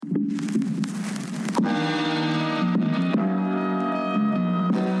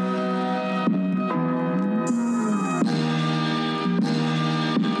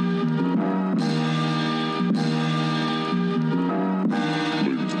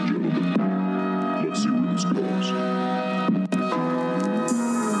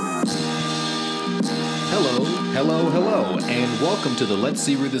Hello, and welcome to the Let's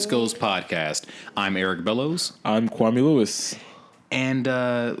See Where This Goes podcast. I'm Eric Bellows. I'm Kwame Lewis. And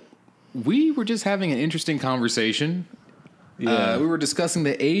we were just having an interesting conversation. Yeah. We were discussing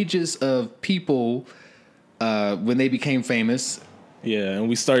the ages of people when they became famous. Yeah, and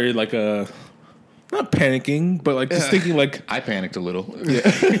we started like not panicking, but like just thinking like I panicked a little.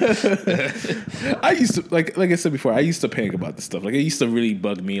 I used to like I said before, I used to panic about this stuff. Like it used to really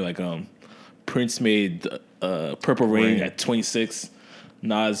bug me. Like Prince made Purple Rain at 26.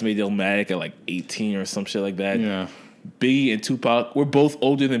 Nas made Illmatic at like 18 or some shit like that. Yeah. Biggie and Tupac, we're both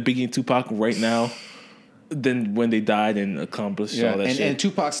older than Biggie and Tupac right now than when they died and accomplished all that shit. And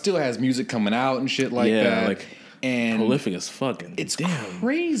Tupac still has music coming out and shit like that. Like and prolific as fucking. It's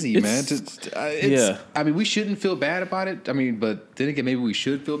crazy, man. I mean, we shouldn't feel bad about it. I mean, but then again, maybe we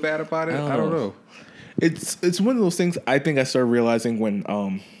should feel bad about it. I don't know. It's one of those things I think I started realizing when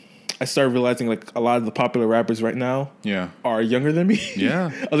like a lot of the popular rappers right now are younger than me.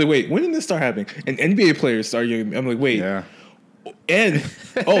 Yeah. I was like, wait, when did this start happening? And NBA players are younger than me. I'm like, wait. Yeah. And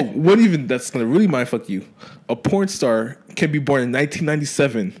that's gonna really mindfuck you. A porn star can be born in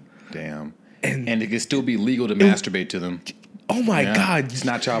 1997. Damn. And it can still be legal to masturbate to them. Oh my God. It's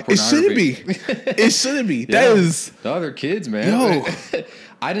not child pornography. It shouldn't be. That is the other kids, man. Yo.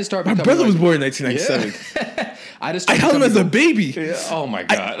 I just started. My brother was born in 1997. Yeah. I held him as a baby. Yeah. Oh my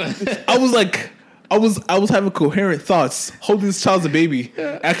God. I was having coherent thoughts holding this child as a baby.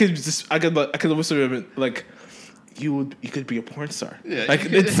 Yeah. I could whisper him like, you could be a porn star. Yeah. Like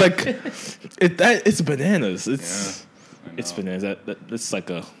it's like it's bananas. It's bananas. That's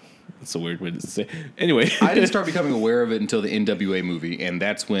like it's a weird way to say. Anyway, I didn't start becoming aware of it until the NWA movie, and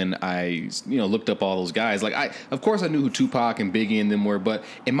that's when I looked up all those guys. Like of course I knew who Tupac and Biggie and them were, but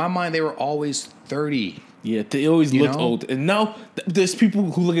in my mind they were always 30. Yeah, they always looked old, and now there's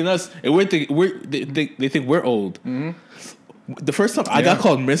people who look at us and they think we're old. Mm-hmm. The first time I got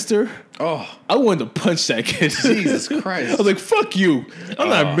called Mister, I wanted to punch that kid. Jesus Christ! I was like, "Fuck you! I'm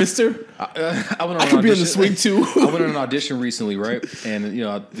not Mister. I could be on the swing too." I went on an audition recently, right? And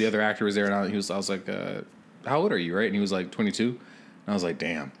the other actor was there, and I was like, "How old are you?" Right? And he was like, 22. And I was like,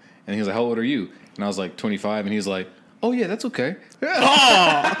 "Damn!" And he was like, "How old are you?" And I was like, 25. And he was like, "Oh yeah, that's okay."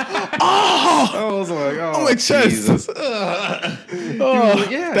 I was like, "Oh my chest."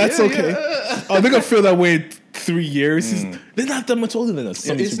 That's okay. They're gonna feel that way in 3 years. They're not that much older than us.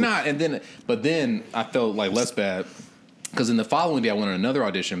 It's not. But then I felt like less bad because in the following day I went on another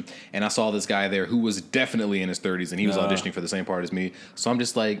audition and I saw this guy there who was definitely in his 30s and he was auditioning for the same part as me. So I'm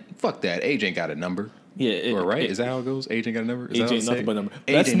just like, fuck that. Age ain't got a number. Yeah, is that how it goes? Age ain't got a number. Age ain't nothing but a number.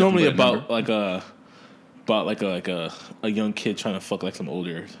 That's normally about like a young kid trying to fuck like some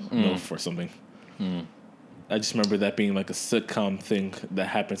older MILF or something. I just remember that being like a sitcom thing that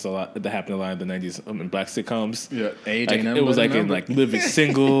happens a lot. That happened a lot in the 90s in black sitcoms. Yeah, age like, ain't it was like in like Living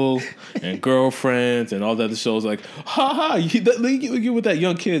Single and Girlfriends and all the other shows. Like, you with that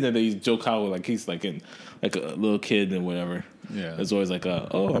young kid and they joke how like he's like in like a little kid and whatever. Yeah, it's always like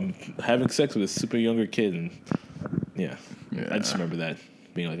I'm having sex with a super younger kid and I just remember that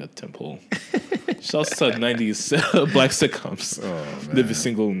being like a temple. Shouts to 90s black sitcoms. Living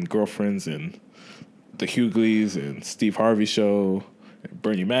Single and Girlfriends and the Hughleys and Steve Harvey show, and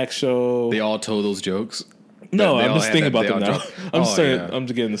Bernie Mac show. They all told those jokes. No, I'm just thinking about them now. I'm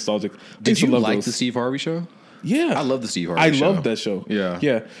just getting nostalgic. Did you like the Steve Harvey show? Yeah, I love the Steve Harvey show. I love that show.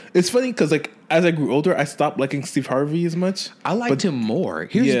 Yeah. It's funny because like as I grew older, I stopped liking Steve Harvey as much. I liked him more.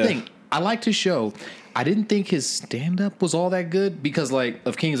 Here's the thing: I liked his show. I didn't think his stand-up was all that good because like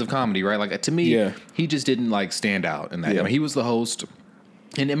of Kings of Comedy, right? Like to me, he just didn't like stand out in that. I mean, he was the host.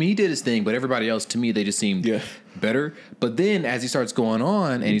 And I mean, he did his thing, but everybody else, to me, they just seemed better. But then as he starts going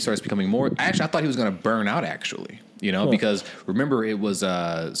on and he starts becoming more, I thought he was going to burn out, actually, because remember it was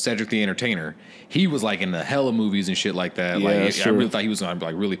Cedric the Entertainer. He was like in the hella movies and shit like that. I really thought he was going to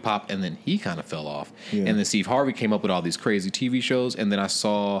like really pop, and then he kind of fell off. Yeah. And then Steve Harvey came up with all these crazy TV shows, and then I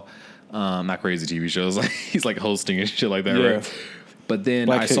saw, not crazy TV shows, like he's like hosting and shit like that, right? But then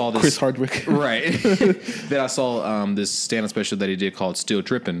I saw this Chris Hardwick, right? Then I saw this stand-up special that he did called "Still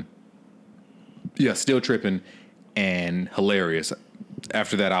Trippin'." Yeah, "Still Trippin'," and hilarious.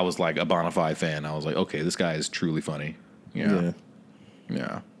 After that, I was like a bona fide fan. I was like, okay, this guy is truly funny. Yeah.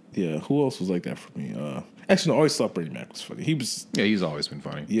 Who else was like that for me? Actually, I always thought Bernie Mac was funny. He's always been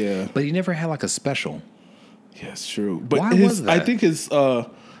funny. Yeah, but he never had like a special. Yeah, it's true. But why was that? I think his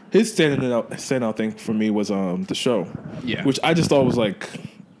standout thing for me was the show, which I just thought was like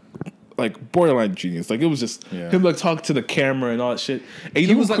like borderline genius. Like it was just him like talking to the camera and all that shit. And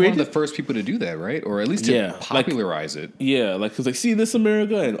he was like one of the first people to do that, right? Or at least to popularize it. Yeah, like cause like see this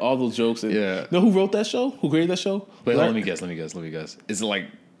America and all those jokes. And, you know who wrote that show? Who created that show? Wait, let me guess. Is it like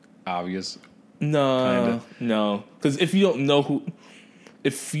obvious? No, no. Because if you don't know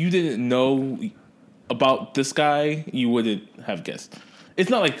if you didn't know about this guy, you wouldn't have guessed. It's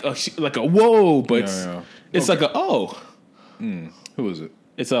not like a whoa, but it's like a oh. Who is it?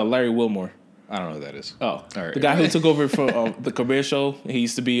 It's Larry Wilmore. I don't know who that is. Oh, all right. The guy who took over for the Colbert Show. He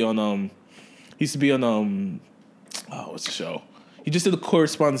used to be on what's the show? He just did a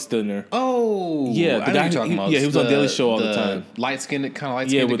correspondence dinner. Oh, yeah, the guy talking about. Yeah, he was on Daily Show all the time. Light-skinned guy.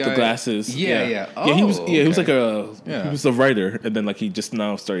 Yeah, with the glasses. Yeah. Oh, yeah, he was. Yeah, he was like he was a writer, and then like he just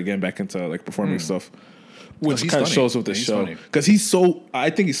now started getting back into like performing stuff. Which kind of shows with the show because I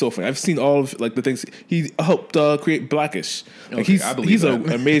think he's so funny. I've seen all of like the things he helped create Blackish. Like he's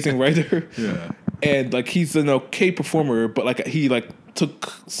an amazing writer. And like he's an okay performer, but like he like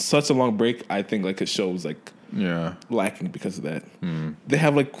took such a long break. I think like his show was like lacking because of that. They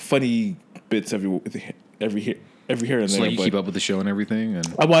have like funny bits every here and there. So like you keep up with the show and everything.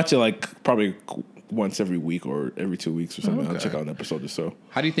 And I watch it like probably once every week or every 2 weeks or something. I'll check out an episode or so.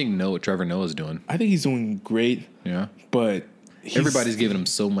 How do you think Trevor Noah's doing? I think he's doing great. Yeah, but everybody's giving him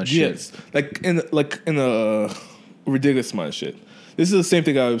so much shit. Like in a ridiculous amount of shit. This is the same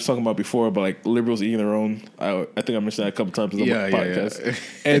thing I was talking about before about like liberals eating their own. I think I mentioned that a couple times on the podcast. Yeah.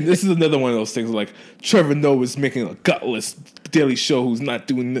 And this is another one of those things like Trevor Noah is making a gutless daily show who's not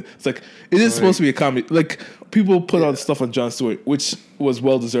doing it. It's like it is supposed to be a comedy. Like people put all the stuff on Jon Stewart, which was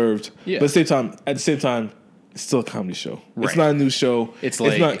well deserved. Yeah. But at the same time, it's still a comedy show. Right. It's not a new show. It's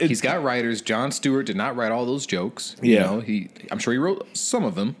like he's got writers. Jon Stewart did not write all those jokes. You know, I'm sure he wrote some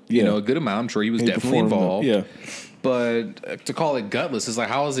of them. You know, a good amount. I'm sure he was definitely involved. Yeah. But to call it gutless is like,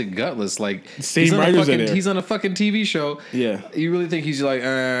 how is it gutless? Like same writers in there. He's on a fucking TV show. Yeah, you really think he's like,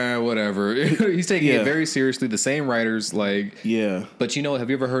 whatever? He's taking it very seriously. The same writers, like, But you know,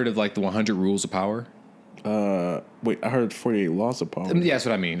 have you ever heard of like the 100 Rules of Power? Wait, I heard 48 Laws of Power. Yeah, that's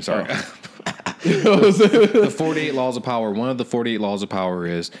what I mean. Sorry. The 48 Laws of Power. One of the 48 Laws of Power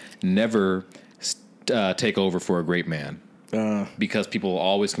is never take over for a great man, because people will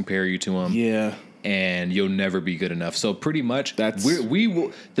always compare you to him. Yeah. And you'll never be good enough. So pretty much, we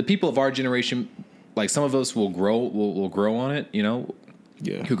will. The people of our generation, like some of us will grow on it. You know,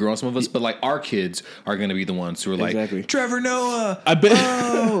 who grow on some of us, but like our kids are going to be the ones who are like Trevor Noah.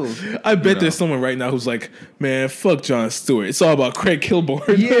 I bet there's someone right now who's like, man, fuck Jon Stewart. It's all about Craig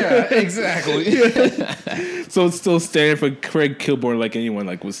Kilborn. Yeah, exactly. So it's still standing for Craig Kilborn. Like anyone,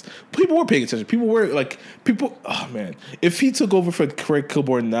 like people were paying attention. People were like Oh man, if he took over for Craig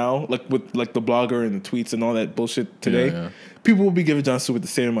Kilborn now, like with like the blogger and the tweets and all that bullshit today, people will be giving Jon Stewart the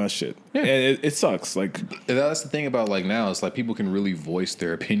same amount of shit. Yeah. And it sucks. Like that's the thing about like now. It's like people can really voice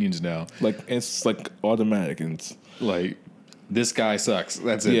their opinions now. Like it's like automatic and it's like. This guy sucks.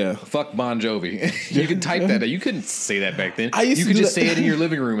 That's it. Yeah. Fuck Bon Jovi. You can type that. You couldn't say that back then. You could just say it in your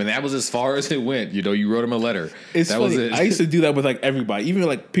living room, and that was as far as it went. You know, you wrote him a letter. That funny. Was it. I used to do that with like everybody, even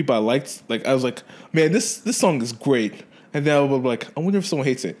like people I liked. Like I was like, man, this song is great, and then I would be like, I wonder if someone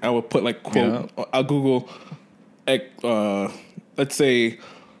hates it. I would put like quote. Yeah. I'll Google, like, let's say,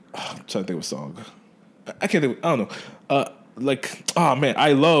 I'm trying to think of a song. I can't think. I don't know. Like, oh man,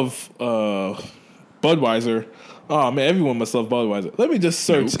 I love Budweiser. Oh man, everyone must love Budweiser. Let me just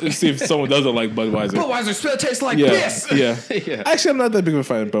search and see if someone doesn't like Budweiser. Budweiser still tastes like piss. Yeah. Actually, I'm not that big of a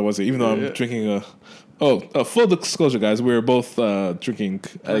fan of Budweiser, even though I'm drinking full disclosure, guys. We're both drinking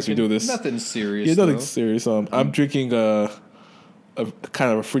as we do this. Nothing serious. Yeah, nothing serious. I'm drinking a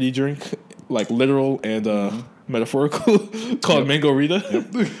kind of a fruity drink, like literal and metaphorical, called Mango Rita.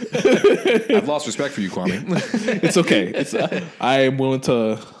 Yep. I've lost respect for you, Kwame. It's okay. I am willing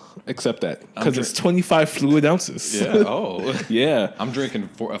to accept that because it's 25 fluid ounces. Yeah. Oh. Yeah. I'm drinking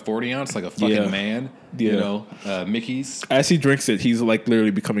a 40 ounce like a fucking man. Yeah. You know, Mickey's. As he drinks it, he's like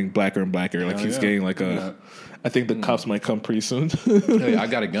literally becoming blacker and blacker. Like he's getting like a. I think the cops might come pretty soon. Hey, I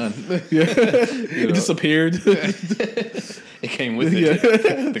got a gun. Yeah. It disappeared. It came with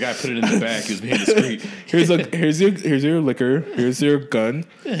it. The guy put it in the back. He was being discreet. Here's your liquor. Here's your gun.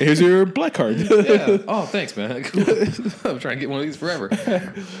 Here's your black card. Yeah. Oh, thanks, man. Cool. I'm trying to get one of these forever.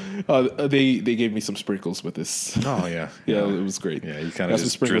 They gave me some sprinkles with this. Oh yeah. Yeah, it was great. Yeah, you kind of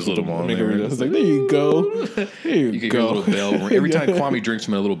just drizzled them on there. I was like, there you go. There you go. Hear a little bell ring. Every time Kwame drinks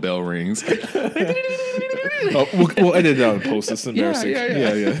from, a little bell rings. We'll edit it out and post. It's embarrassing.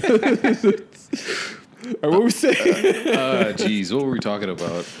 Yeah. What were we saying? Geez, what were we talking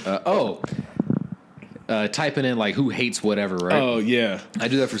about? typing in like who hates whatever, right? Oh yeah, I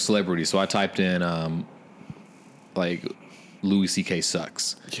do that for celebrities. So I typed in like Louis C.K.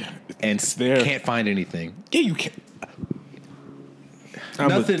 sucks, and can't find anything. Yeah, you can't.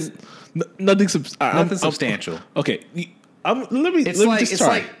 Nothing substantial. Okay, let me It's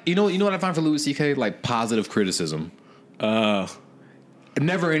like you know what I find for Louis C.K. like positive criticism.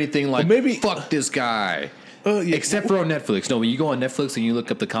 Never anything like maybe fuck this guy. Except for on Netflix. No, when you go on Netflix and you look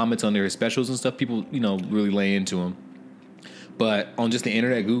up the comments on their specials and stuff, people really lay into them. But on just the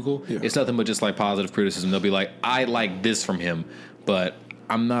internet, Google, it's nothing but just like positive criticism. They'll be like, I like this from him, but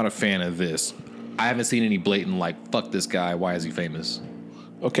I'm not a fan of this. I haven't seen any blatant like fuck this guy. Why is he famous?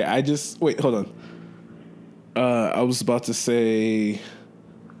 Okay, wait, hold on. I was about to say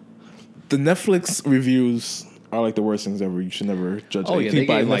the Netflix reviews are like the worst things ever. You should never judge anything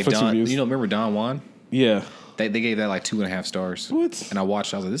by Netflix reviews. Remember Don Juan? Yeah. They gave that like 2.5 stars. What? And I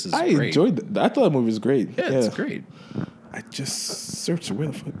watched. I was like, this is great. I enjoyed that. I thought the movie was great. Yeah, it's great. I just searched where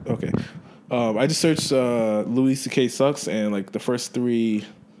the fuck. Okay. I just searched Louis C.K. sucks, and like the first 3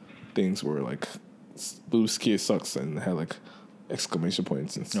 things were like Louis C.K. sucks, and had like exclamation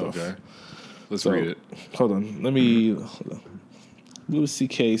points and stuff. Okay. Let's read it. Hold on. Louis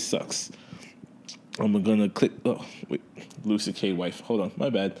C.K. sucks. I'm gonna click. Oh wait, Louis C.K. wife. Hold on, my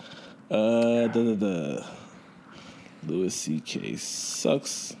bad. Louis C.K.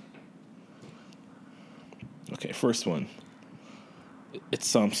 sucks. Okay, first one. It's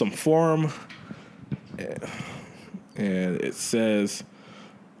some forum, and it says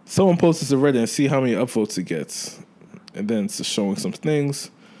someone posts this to Reddit and see how many upvotes it gets, and then it's showing some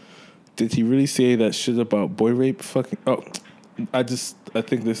things. Did he really say that shit about boy rape? Fucking I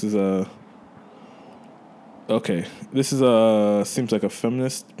think this is a. Okay, this is seems like a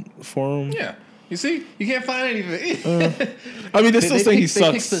feminist forum. Yeah, you see, you can't find anything. I mean, they're still saying he sucks.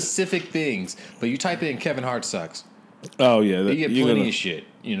 They pick specific things, but you type in Kevin Hart sucks. Oh yeah, you get plenty of shit.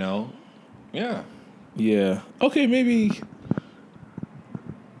 Yeah. Yeah. Okay, maybe.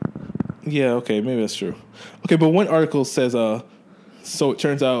 Yeah. Okay, maybe that's true. Okay, but one article says, so it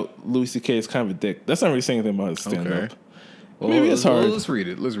turns out Louis C.K. is kind of a dick. That's not really saying anything about his stand-up. Okay. Well, maybe it's hard. Let's read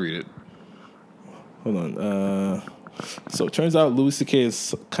it. Hold on. So it turns out Louis C.K.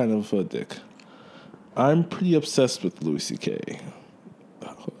 is kind of a dick. I'm pretty obsessed with Louis C.K.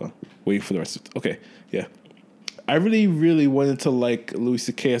 Hold on. Waiting for the rest of it. Okay, yeah. I really, really wanted to like Louis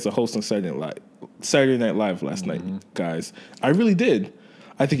C.K. as a host on Saturday Night Live last night, guys. I really did.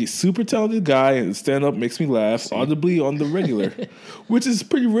 I think he's a super talented guy, and stand-up makes me laugh audibly on the regular, which is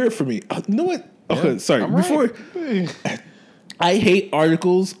pretty rare for me. You know what? Okay, sorry. Before... I hate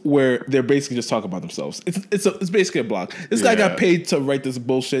articles where they're basically just talking about themselves. It's basically a blog. This guy got paid to write this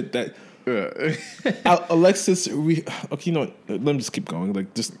bullshit that Alexis. Okay, you know what? Let me just keep going.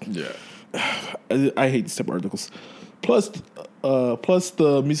 I hate these type of articles. Plus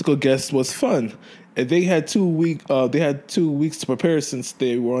the musical guest was fun, and they had 2 weeks to prepare since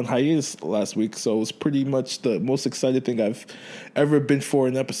they were on hiatus last week. So it was pretty much the most excited thing I've ever been for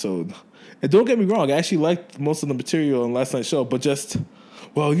an episode. And don't get me wrong, I actually liked most of the material on last night's show, but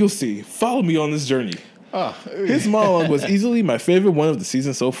you'll see. Follow me on this journey. His monologue was easily my favorite one of the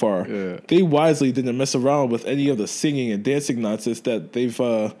season so far. Yeah. They wisely didn't mess around with any of the singing and dancing nonsense that they've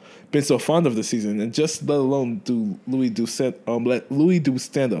been so fond of this season, and just let Louis do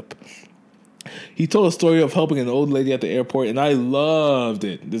stand up. He told a story of helping an old lady at the airport, and I loved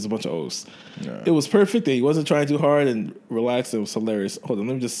it. There's a bunch of O's. Yeah. It was perfect, and he wasn't trying too hard and relaxed. It was hilarious. Hold on,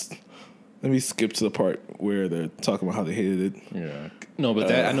 let me skip to the part where they're talking about how they hated it. Yeah. No,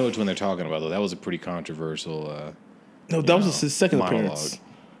 but I know which one they're talking about, though. That was a pretty controversial... no, that was his second monologue. Appearance.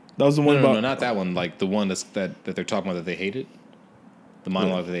 That was the one No, not that one. Like, the one that they're talking about that they hated. The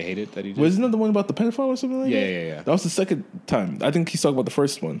monologue that they hated that he did. Wasn't that the one about the pedophile or something like that? Yeah. That was the second time. I think he's talking about the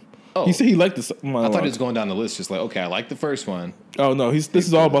first one. Oh. He said he liked this monologue. I thought he was going down the list just like, okay, I like the first one. Oh, no. This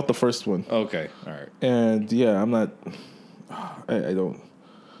is all about the first one. Okay. All right. And, yeah, I'm not... I don't...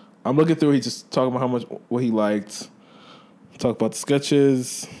 I'm looking through. He's just talking about what he liked. Talk about the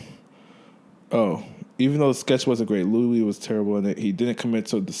sketches. Oh, even though the sketch wasn't great, Louis was terrible in it. He didn't commit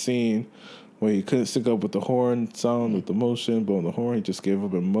to the scene where he couldn't sync up with the horn sound with the motion, blowing the horn. He just gave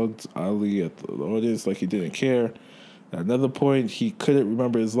up and mugged Ali at the audience like he didn't care. At another point, he couldn't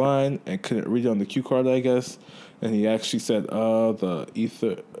remember his line and couldn't read it on the cue card, I guess. And he actually said, the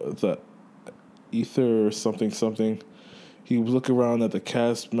ether something. He was looking around at the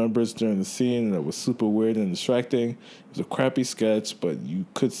cast members during the scene, and it was super weird and distracting. It was a crappy sketch, but you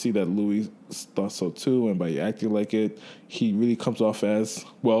could see that Louis thought so too, and by acting like it, he really comes off as,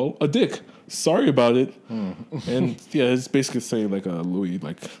 a dick. Sorry about it. And, yeah, it's basically saying, Louis,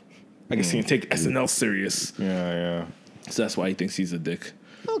 I can see him take SNL serious. Yeah. So that's why he thinks he's a dick.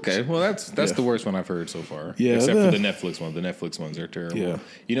 Okay, well that's the worst one I've heard so far. Yeah, except for the Netflix one. The Netflix ones are terrible. Yeah.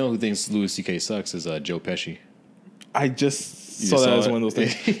 You know who thinks Louis C.K. sucks is Joe Pesci. I just saw that as one of those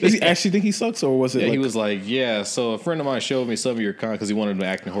things. Does he actually think he sucks, or was it? Yeah, he was like, yeah. So a friend of mine showed me some of your because he wanted to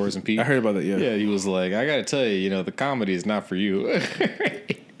act in Horace and Pete. I heard about that. Yeah. Yeah, he was like, I gotta tell you, the comedy is not for you. I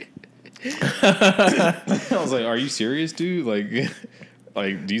was like, are you serious, dude? Like,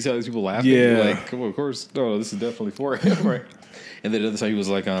 do you see how these people laughing? Yeah. Like, well, of course, no, this is definitely for him, right? And then the other side, he was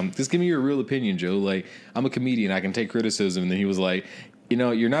like, just give me your real opinion, Joe. Like, I'm a comedian. I can take criticism. And then he was like,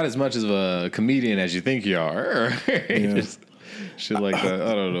 you're not as much of a comedian as you think you are. Yeah. Just shit like that.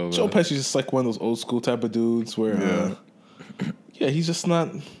 I don't know. Joe Pesci's just like one of those old school type of dudes where, he's just not.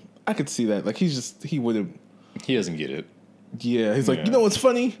 I could see that. Like, he wouldn't. He doesn't get it. Yeah, he's like, you know what's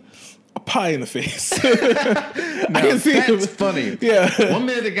funny? A pie in the face. I can see that's him. funny. Yeah. 1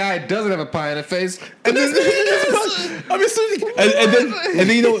 minute the guy doesn't have a pie in the face, And then, and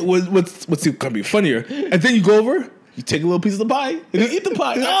then you know what's gonna be funnier? And then you go over, you take a little piece of the pie, and you eat the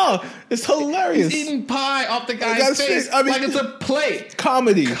pie. Oh, it's hilarious. He's eating pie off the guy's face. I mean, like it's a plate.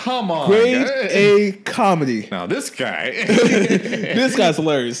 Comedy. Come on, Grade guy. A comedy. Now this guy, This guy's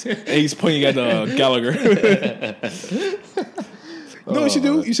hilarious. And he's pointing at Gallagher. You know what you should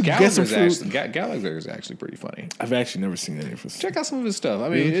do? You should get some fruit. Gallagher is actually pretty funny. I've actually never seen any of his. Check out some of his stuff. I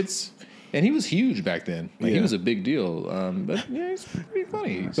mean, and he was huge back then. Like he was a big deal. But yeah, he's pretty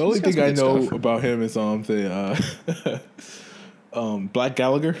funny. The only thing I know about him is the Black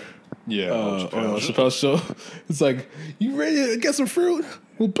Gallagher. Yeah, on Chappelle's show. It's like, you ready to get some fruit?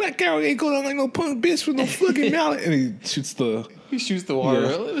 Well, Black Gallagher ain't going out like no punk bitch with no fucking mallet. And he shoots the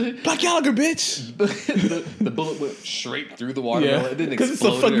watermelon. Yeah. Black Gallagher, bitch. the bullet went straight through the watermelon. Yeah, It didn't because it's a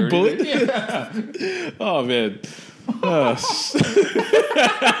explode. fucking bullet. Yeah. Oh man.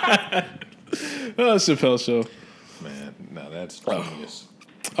 Chappelle show. Man, no, that's genius.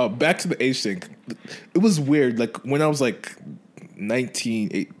 Back to the age thing. It was weird. Like when I was like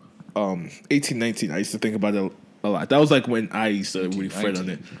 18, 19, I used to think about it a lot. That was like when I used to really fret on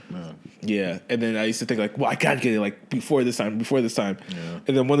it. Yeah, and then I used to think like, well, I gotta get it like before this time. Yeah.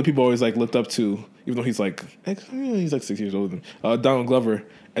 And then one of the people I always like looked up to, even though he's like 6 years older than Donald Glover.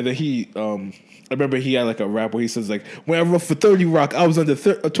 And then I remember he had like a rap where he says like, when I wrote for 30 Rock, I was under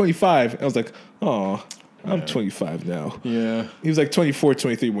 25. And I was like, oh, I'm 25 now. Yeah. He was like 24,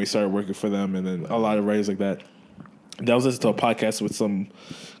 23 when we started working for them, and then a lot of writers like that. That was listening to a podcast with some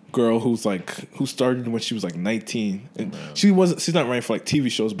girl who started when she was like 19, and she's not writing for like TV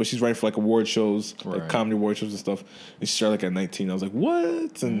shows, but she's writing for like award shows, like comedy award shows and stuff. And she started like at 19. I was like,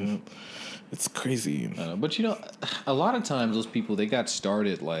 what? And it's crazy. But a lot of times those people, they got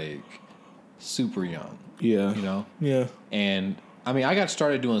started like super young. Yeah. Yeah. And I mean, I got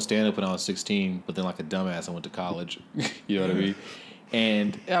started doing stand up when I was 16, but then like a dumbass, I went to college. You know what I mean?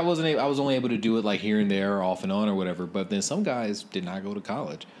 And I was only able to do it like here and there, off and on or whatever. But then some guys did not go to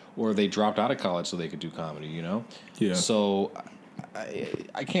college, or they dropped out of college so they could do comedy. Yeah. So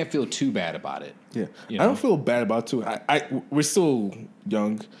I can't feel too bad about it. Yeah. I don't feel bad about it too. We're still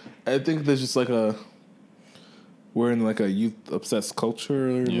young. I think there's just like we're in like a youth obsessed culture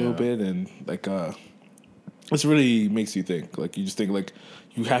a little bit, and like this really makes you think. Like you just think like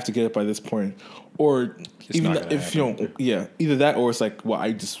you have to get it by this point, or It's even not gonna if you don't, either that or it's like, well,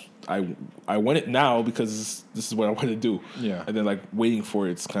 I want it now because this is what I want to do. Yeah, and then like waiting for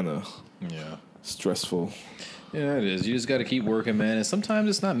it's kind of stressful. Yeah, it is. You just got to keep working, man. And sometimes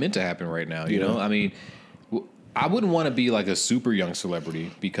it's not meant to happen right now. You know, I mean, I wouldn't want to be like a super young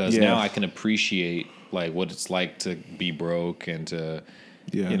celebrity because now I can appreciate like what it's like to be broke and to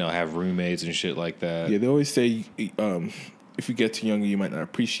have roommates and shit like that. Yeah, they always say if you get too young, you might not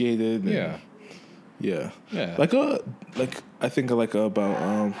appreciate it. And yeah. Like I think like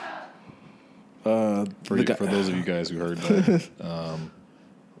about for those of you guys who heard that,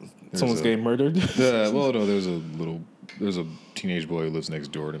 someone's getting murdered. Well, no, there's a teenage boy who lives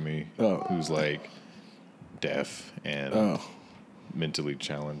next door to me who's like deaf and mentally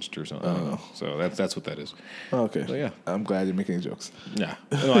challenged or something. So that's what that is. Okay. So, yeah, I'm glad you're making jokes. Nah,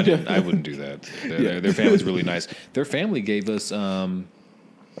 no, I didn't. I wouldn't do that. Their family's really nice. Their family gave us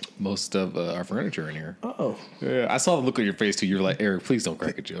most of our furniture in here. Oh. Yeah, I saw the look on your face too. You're like, Eric, please don't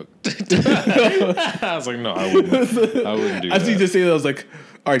crack a joke. I was like, no, I wouldn't do that. I see you just say that. I was like,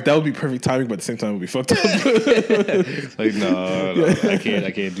 all right, that would be perfect timing, but at the same time, it would be fucked up. Like, no,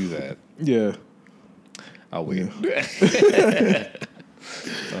 I can't do that. Yeah. I'll wait.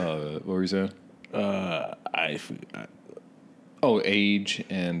 What were you saying? Age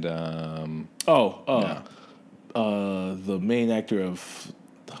and the main actor of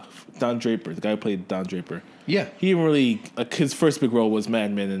Don Draper, the guy who played Don Draper. Yeah. He didn't really, like, his first big role was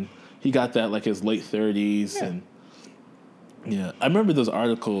Mad Men, and he got that, like, his late 30s. Yeah. And, yeah. I remember those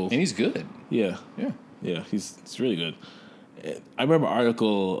articles. And he's good. Yeah. Yeah. Yeah, he's really good. I remember an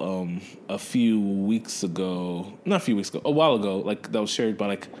article a while ago, like, that was shared by,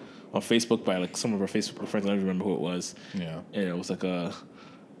 like, on Facebook by, like, some of our Facebook friends. I don't remember who it was. Yeah. And it was, like,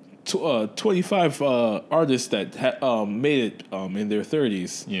 25 artists that made it in their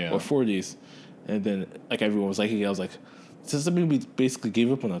 30s or 40s. And then, like, everyone was liking it. I was like, does that mean we basically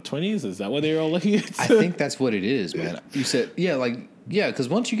gave up on our 20s? Is that what they were all looking at? I think that's what it is, man. You said, because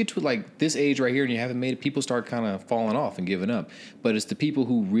once you get to, like, this age right here and you haven't made it, people start kind of falling off and giving up. But it's the people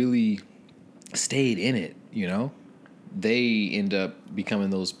who really stayed in it, you know? They end up becoming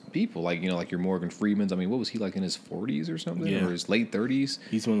those people, like, you know, like your Morgan Freemans. I mean, what was he, like, in his 40s or something? Yeah. Or his late 30s?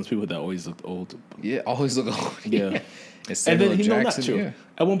 He's one of those people that always looked old. Yeah, always look old. Yeah. And then he not true. Yeah.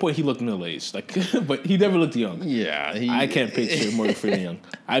 At one point, he looked middle-aged, like, but he never looked young. Yeah. I can't picture Morgan Freeman young.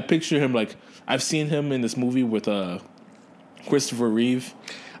 I picture him, like, I've seen him in this movie with Christopher Reeve.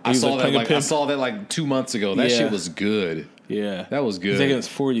 I saw that like 2 months ago. That shit was good. Yeah, that was good. He's like in his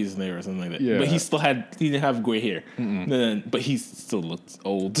 40s in there or something like that. Yeah, but he didn't have gray hair. But he still looked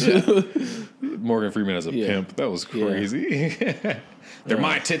old. Yeah. Morgan Freeman as a pimp. That was crazy. Yeah. They're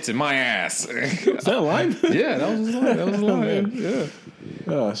my tits and my ass. Is that a line? Yeah, that was his line.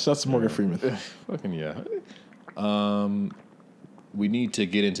 Yeah. Shouts to Morgan Freeman. Fucking yeah. We need to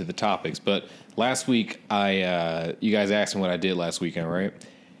get into the topics, but last week you guys asked me what I did last weekend, right?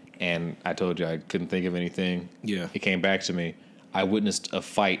 And I told you I couldn't think of anything. Yeah. It came back to me. I witnessed a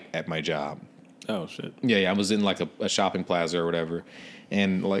fight at my job. Oh, shit. Yeah. I was in, like, a shopping plaza or whatever.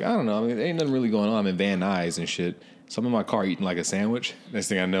 And, like, I don't know. I mean, there ain't nothing really going on. I'm in Van Nuys and shit. So I'm in my car eating, like, a sandwich. Next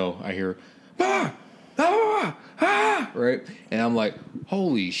thing I know, I hear, right? And I'm like,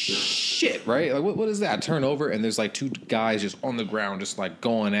 holy shit, right? Like, what is that? I turn over, and there's, like, two guys just on the ground just, like,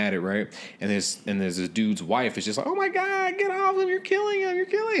 going at it, right? And there's this dude's wife is just like, oh, my God, get off him. You're killing him.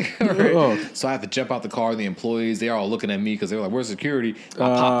 Right? Oh. So I have to jump out the car. The employees, they're all looking at me because they're like, where's security? I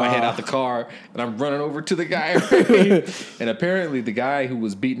pop my head out the car, and I'm running over to the guy, right? And apparently the guy who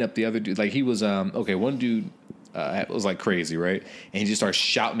was beating up the other dude, like, he was, one dude, was like crazy, right? And he just starts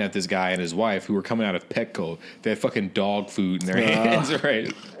shouting at this guy and his wife who were coming out of Petco. They had fucking dog food in their hands,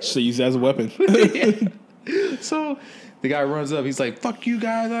 right? So use it as a weapon. So the guy runs up. He's like, fuck you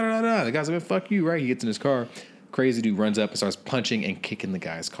guys. Da, da, da. The guy's like, fuck you, right? He gets in his car. Crazy dude runs up and starts punching and kicking the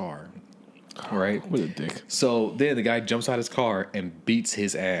guy's car. Right? What a dick. So then the guy jumps out of his car and beats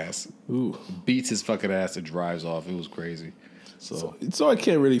his ass. Ooh. Beats his fucking ass and drives off. It was crazy. So I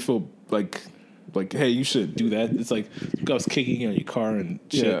can't really feel like, hey, you shouldn't do that. It's like the guy was kicking on your car and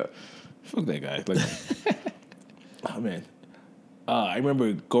shit. Yeah. Fuck that guy. Like, oh man, I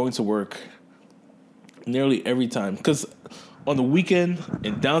remember going to work nearly every time because on the weekend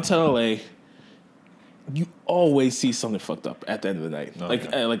in downtown LA, you always see something fucked up at the end of the night,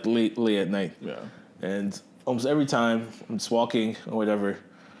 like late at night. Yeah, and almost every time I'm just walking or whatever,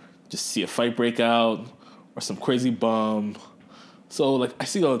 just see a fight break out or some crazy bum. So, like, I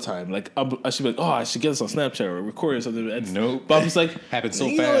see it all the time. Like, I should be like, oh, I should get this on Snapchat or record or something. Nope. But I'm just like... Happens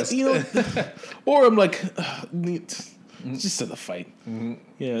so fast. Or I'm like, it's just a fight. Mm-hmm.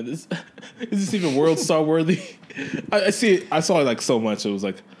 Yeah, is this even world star worthy? I see it. I saw it, like, so much. It was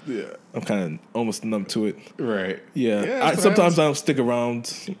like, I'm kind of almost numb to it. Right. Yeah. Sometimes I don't stick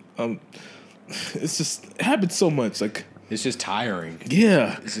around. It's just... It happens so much. Like... It's just tiring.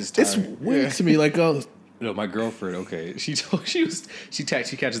 Yeah. It's just tiring. It's weird to me. Like, no, my girlfriend, okay, she catches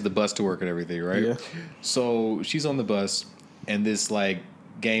the bus to work and everything, right? Yeah. So she's on the bus, and this, like,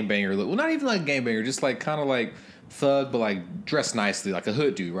 gangbanger, well, not even like gangbanger, just like kind of like thug, but like dressed nicely, like a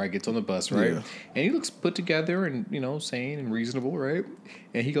hood dude, right? Gets on the bus, right? Yeah. And he looks put together and, you know, sane and reasonable, right?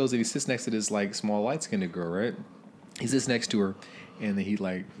 And he goes and he sits next to this, like, small light-skinned girl, right? He sits next to her, and then he,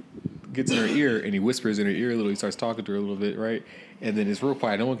 like, gets in her ear, and he whispers in her ear a little. He starts talking to her a little bit, right? And then it's real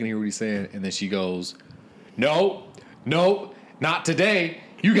quiet. No one can hear what he's saying. And then she goes... No, not today.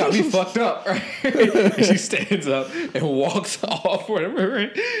 You got me fucked up. Right? And she stands up and walks off, whatever.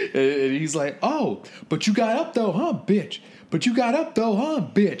 Right? And he's like, oh, but you got up though, huh, bitch?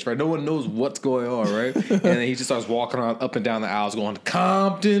 Right? No one knows what's going on, right? And then he just starts walking around up and down the aisles going,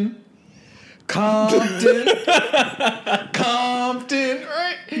 Compton, right?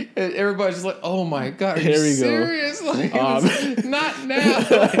 And everybody's just like, oh my God, are you serious? Like, not now. Like,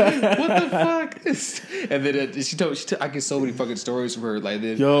 what the fuck? And then she told I get so many fucking stories from her. Like,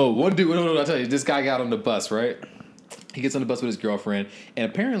 then one dude, no, I'll tell you, this guy got on the bus, right? He gets on the bus with his girlfriend, and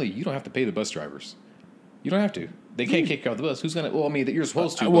apparently you don't have to pay the bus drivers. You don't have to. They can't kick you off the bus. Who's gonna? Well, I mean, you're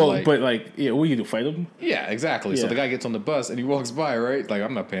supposed to. Well, what do you do? Fight them? Yeah, exactly. Yeah. So the guy gets on the bus and he walks by, right? Like,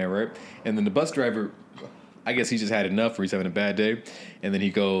 I'm not paying, right? And then the bus driver, I guess he just had enough, or he's having a bad day, and then he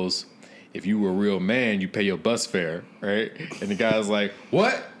goes, "If you were a real man, you pay your bus fare, right?" And the guy's like,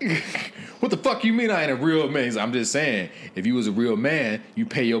 "What? What the fuck you mean I ain't a real man?" He's like, "I'm just saying, if you was a real man, you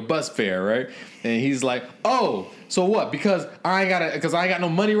pay your bus fare, right?" And he's like, "Oh, so what? Because I ain't got no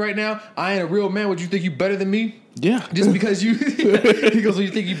money right now, I ain't a real man. Would you think you better than me?" Yeah. Just because you, he goes, "Well,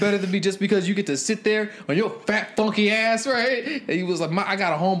 you think you better than me just because you get to sit there on your fat, funky ass, right?" And he was like, I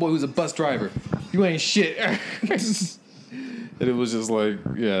got a homeboy who's a bus driver. You ain't shit. And it was just like,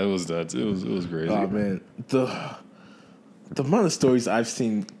 yeah, it was nuts. It was crazy. Oh, man. The amount of stories I've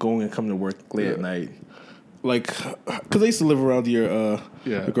seen going and coming to work late at night. Like, because I used to live around your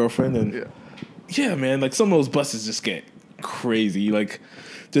girlfriend. And yeah, man, like some of those buses just get crazy. Like,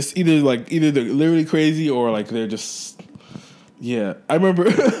 just either they're literally crazy or like they're just, yeah. I remember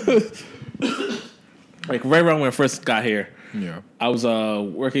like right around when I first got here, I was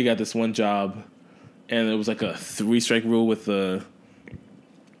working at this one job, and it was like a 3-strike rule with the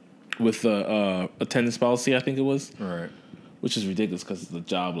attendance policy, I think it was. Right. Which is ridiculous because the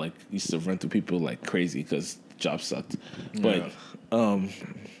job like used to run through people like crazy because the job sucked. But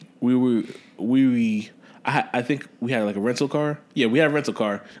I think we had like a rental car. Yeah, we had a rental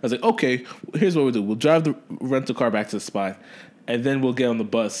car. I was like, okay, here's what we'll do. We'll drive the rental car back to the spot, and then we'll get on the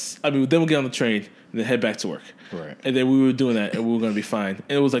bus. Then we'll get on the train and then head back to work. Right. And then we were doing that, and we were going to be fine.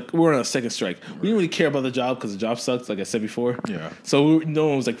 And it was like we were on a second strike. Right. We didn't really care about the job because the job sucked, like I said before. Yeah. So no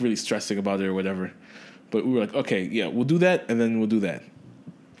one was like really stressing about it or whatever. But we were like, okay, yeah, we'll do that, and then we'll do that.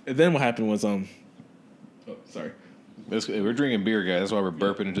 And then what happened was, sorry. We're drinking beer, guys. That's why we're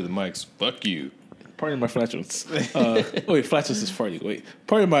burping into the mics. Fuck you. Pardon my flatulence. Wait, flatulence is farting. Wait,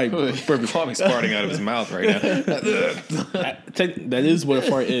 pardon my burping. Tommy's farting out of his mouth right now. That is what a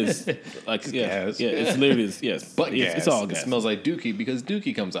fart is. Like, gas. Yeah, it's literally yes. But it's all gas. It smells like Dookie because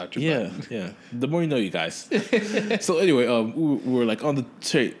Dookie comes out your butt. Yeah. The more you know, you guys. So anyway, we were like on the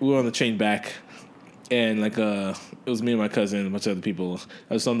train. We were on the train back, and like it was me and my cousin and a bunch of other people.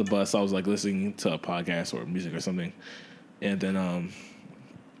 I was on the bus. I was like listening to a podcast or music or something, and then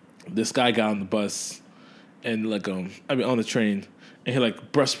this guy got on the bus and like on the train, and he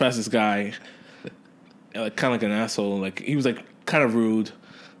like brushed past this guy, and, like kind of like an asshole. Like he was like kind of rude.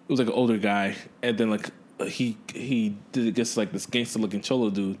 It was like an older guy, and then like he did it against like this gangster looking cholo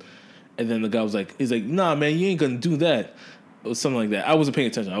dude, and then the guy was like, he's like, "Nah, man, you ain't gonna do that." It was something like that. I wasn't paying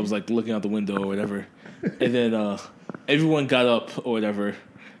attention. I was like looking out the window or whatever, and then everyone got up or whatever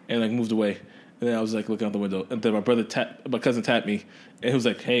and like moved away. And then I was like looking out the window, and then my cousin tapped me, and he was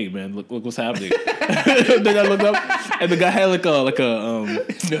like, "Hey man, look what's happening." And then I looked up, and the guy had like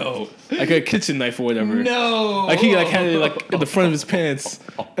a kitchen knife or whatever. No, like he like had it like in the front of his pants,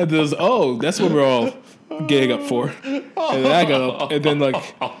 and there was that's what we're all getting up for. And then I got up, and then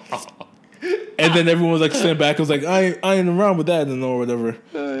like, and then everyone was like standing back. I was like, I ain't around with that and or whatever.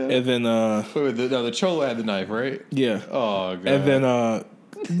 And then the cholo had the knife, right? Yeah. Oh god. And then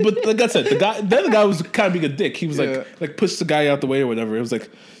but like I said, the other guy was kind of being a dick. He was like pushed the guy out the way or whatever. It was like,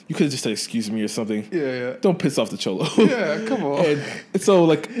 you could have just said excuse me or something. Yeah. Don't piss off the cholo. Yeah, come on. And so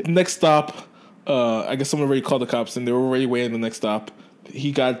like next stop, I guess someone already called the cops and they were already waiting the next stop.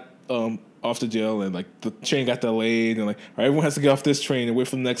 He got off the jail and like the train got delayed and like all right, everyone has to get off this train and wait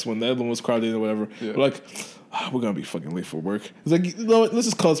for the next one. The other one was crowded or whatever. Yeah. We're like, we're gonna be fucking late for work. It's like, you know what? Let's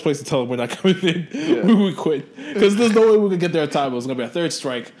just call this place and tell them we're not coming in. Yeah. We quit because there's no way we could get there on time. It was gonna be a third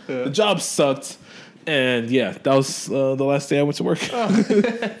strike. Yeah. The job sucked, and yeah, that was the last day I went to work.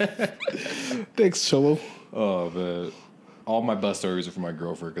 Thanks, Cholo. Oh man, all my bus stories are from my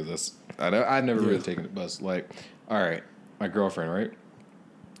girlfriend because I've never really taken the bus. Like, all right, my girlfriend, right?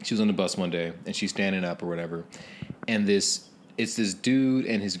 She was on the bus one day and she's standing up or whatever, and it's this dude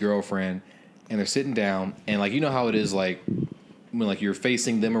and his girlfriend. And they're sitting down, and like you know how it is, like when like you're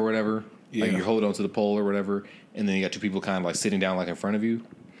facing them or whatever, like you're holding onto the pole or whatever, and then you got two people kind of like sitting down like in front of you.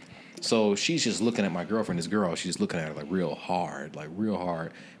 So she's just looking at my girlfriend, this girl. She's just looking at her like real hard. My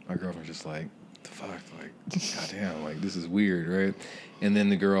girlfriend's just like, the fuck, like goddamn, like this is weird, right? And then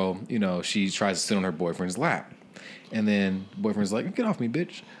the girl, you know, she tries to sit on her boyfriend's lap, and then the boyfriend's like, get off me,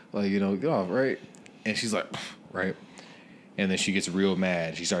 bitch, like you know, get off, right? And she's like, right, and then she gets real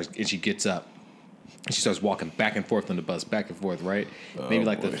mad. She gets up. And she starts walking back and forth on the bus, back and forth, right? Maybe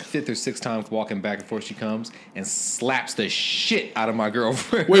like the 5th or 6th time walking back and forth, she comes and slaps the shit out of my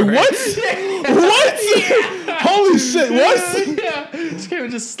girlfriend. Wait, right? What? What? Yeah. Holy shit, what? Yeah. She came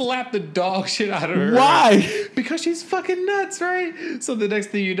and just slapped the dog shit out of her. Why? Because she's fucking nuts, right? So the next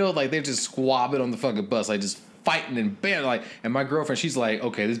thing you know, like, they're just squabbing on the fucking bus, like, just fighting and bam, like, and my girlfriend, she's like,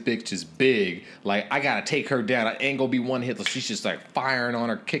 okay, this bitch is big. Like, I gotta take her down. I ain't gonna be one hit. So she's just like firing on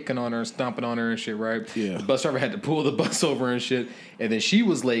her, kicking on her, stomping on her and shit, right? Yeah. The bus driver had to pull the bus over and shit. And then she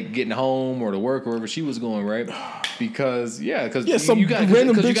was late getting home or to work or wherever she was going, right? Because you gotta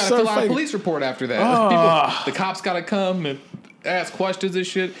fill out a police report after that. The cops gotta come and ask questions and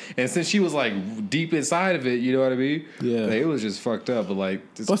shit. And since she was like deep inside of it, you know what I mean? Yeah. Like, it was just fucked up. But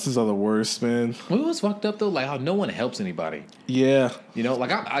like, buses are the worst, man. Well, it was fucked up though, like how no one helps anybody. Yeah. You know,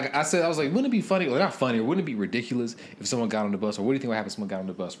 like I said, I was like, wouldn't it be funny, or not funny, or wouldn't it be ridiculous if someone got on the bus, or what do you think would happen if someone got on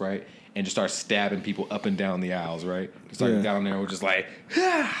the bus, right? And just start stabbing people up and down the aisles, right? Just like got on there and was just like,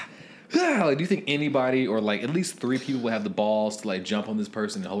 like, do you think anybody, or like at least 3 people would have the balls to like jump on this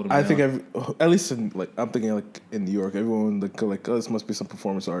person and hold him down? I think at least in like, I'm thinking like in New York, everyone like oh, this must be some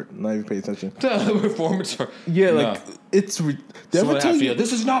performance art. Not even pay attention. Performance art. Yeah, like it's.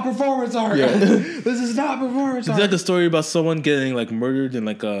 This is not performance art. Yeah. This is not performance art. Is that the story about someone getting like murdered in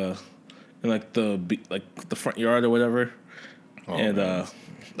like the front yard or whatever? Oh, and man.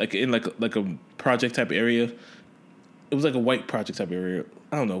 Like in like a project type area. It was like a white project type area.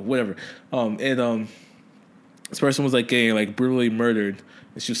 I don't know, whatever. This person was like getting like brutally murdered,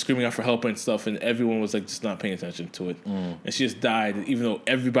 and she was screaming out for help and stuff, and everyone was like just not paying attention to it. And she just died, even though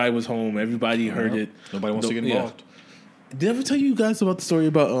everybody was home, everybody heard it. Nobody wants to get involved. Yeah. Did I ever tell you guys about the story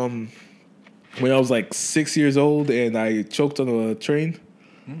about when I was like 6 years old and I choked on a train?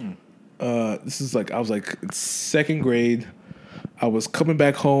 This is like I was like in 2nd grade. I was coming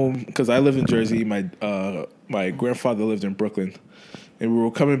back home because I live in Jersey. My grandfather lived in Brooklyn, and we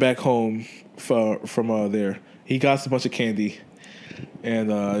were coming back home from there. He got us a bunch of candy,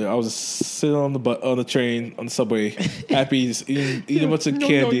 and I was sitting on the train on the subway, happy, just eating a bunch of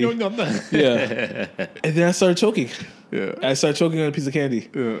candy. Yeah, and then I started choking. Yeah, I started choking on a piece of candy.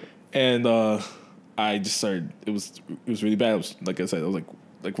 Yeah, and I just started. It was really bad. It was, like I said, it was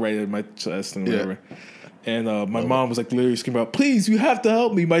like right in my chest and whatever. Yeah. And my mom was like literally screaming out, "Please, you have to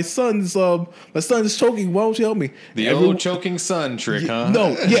help me! My son is choking. Why don't you help me?" The old choking son trick, huh?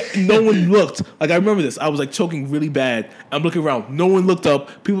 No, no one looked. Like I remember this. I was like choking really bad. I'm looking around. No one looked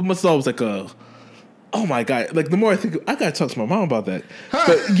up. People must have thought I was like oh my god. Like the more I think, I gotta talk to my mom about that.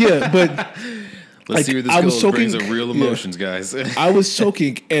 But let's see where this goes. Brings up real emotions, guys. I was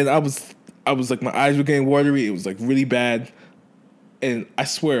choking, and I was like my eyes were getting watery. It was like really bad, and I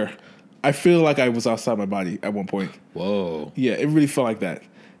swear. I feel like I was outside my body at one point. Whoa. Yeah, it really felt like that.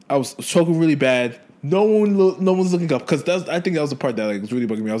 I was choking really bad. No one's looking up because I think that was the part that like was really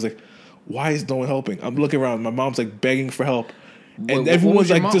bugging me. I was like, why is no one helping? I'm looking around. My mom's like begging for help, and everyone's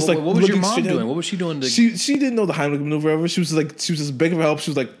like just like. What was your mom doing? What was she doing? She didn't know the Heimlich maneuver ever. She was just begging for help.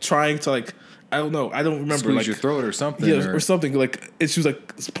 She was like trying to like. I don't know. I don't remember. Squeeze like your throat or something. Yeah, or something. Like, and she was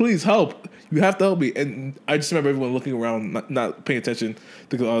like, "Please help! You have to help me." And I just remember everyone looking around, not paying attention,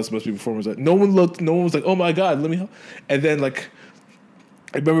 thinking, "Oh, this must be performance." No one looked. No one was like, "Oh my god, let me help." And then like,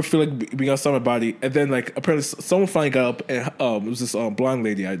 I remember feeling being outside my body. And then like, apparently someone finally got up, and it was this blonde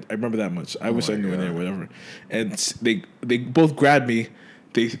lady. I remember that much. I wish I knew her name or whatever. And they both grabbed me.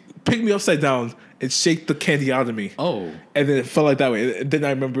 They picked me upside down and shake the candy out of me. Oh. And then it felt like that way. And then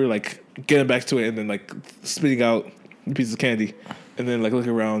I remember like getting back to it and then like spitting out a piece of candy. And then like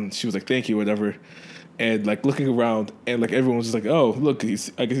looking around, she was like, "Thank you," whatever. And like looking around and like everyone was just like, "Oh, look, I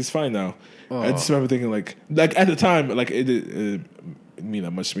guess he's fine now." Oh. I just remember thinking like at the time, like it didn't mean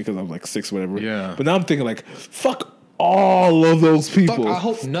that much to me because I was like 6 or whatever. Yeah. But now I'm thinking like, fuck all of those people. I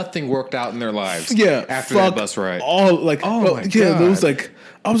hope nothing worked out in their lives. Yeah. After that bus ride. All like, oh my God. It was like,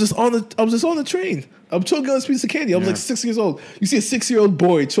 I was just on the train. I'm choking on this piece of candy. I was like 6 years old. You see a 6-year-old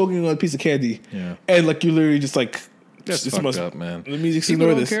boy choking on a piece of candy. Yeah. And like you literally just like. That's fucked up, man. Let me just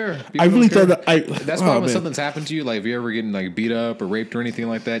ignore this. I really thought that that's why when something's happened to you, like if you're ever getting like beat up or raped or anything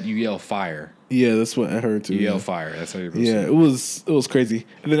like that, you yell fire. Yeah, that's what I heard too. You yell fire. That's how you're supposed to. It was crazy.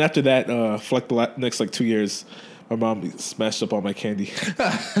 And then after that, for like the next like 2 years, my mom smashed up all my candy.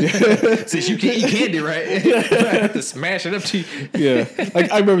 Since you can't eat candy, right? I have to smash it up to you. Yeah.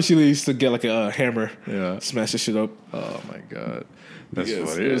 Like I remember she used to get like a hammer. Yeah. Smash this shit up. Oh my God. That's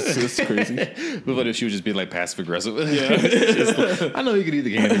funny. It's crazy. But if she would just be like passive aggressive, like, I know you can eat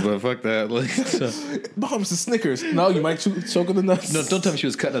the candy, but fuck that. Like, Mom, it's a Snickers. No, you might choke on the nuts. No, don't tell me she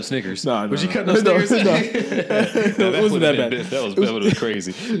was cutting up Snickers. No, was she cutting up Snickers? No. It wasn't that bad. That would have been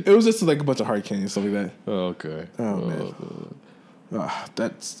crazy. It was just like a bunch of hard candy and stuff like that. Oh, okay. Oh man.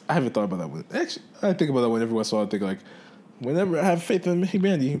 I haven't thought about that one. Actually, I think about that one every once in a while. I think like, whenever I have faith in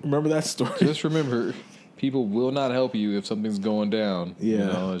humanity, remember that story. Just remember, people will not help you if something's going down. Yeah, you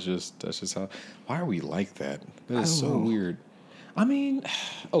know, that's just how. Why are we like that? That is so weird. I mean,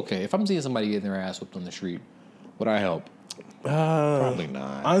 okay, if I'm seeing somebody getting their ass whipped on the street, would I help? Probably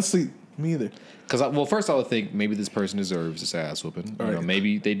not. Honestly, me either. Because first I would think maybe this person deserves this ass whooping. You know,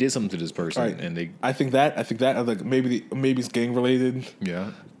 maybe they did something to this person, and they. I think that. Like maybe it's gang related.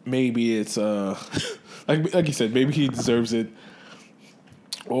 Yeah. Maybe it's like you said. Maybe he deserves it,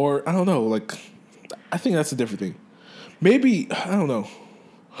 or I don't know. Like, I think that's a different thing. Maybe I don't know.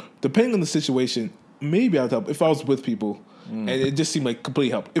 Depending on the situation, maybe I'd help if I was with people. And it just seemed like complete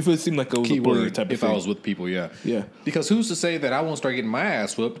help. If it seemed like it was a bully type of if thing. I was with people, yeah. Yeah. Because who's to say that I won't start getting my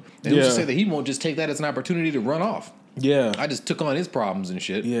ass whooped? And who's to say that he won't just take that as an opportunity to run off? Yeah. I just took on his problems and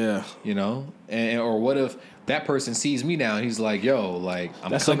shit. Yeah. You know? Or what if that person sees me now and he's like, yo, like,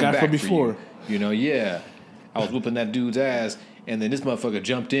 I'm That's coming that guy back from before. For you. You know, yeah. I was whooping that dude's ass, and then this motherfucker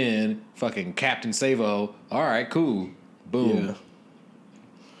jumped in, fucking Captain Savo. All right, cool. Boom.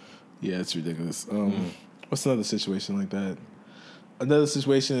 Yeah. Yeah, it's ridiculous. What's another situation like that? Another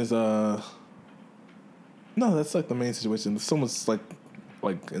situation is no, that's like the main situation. If someone's like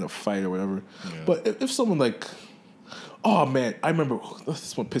in a fight or whatever. Yeah. But if someone like, oh man, I remember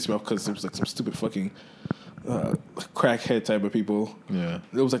this one pissed me off because there was like some stupid fucking crackhead type of people. Yeah,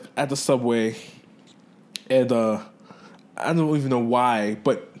 it was like at the subway, and I don't even know why,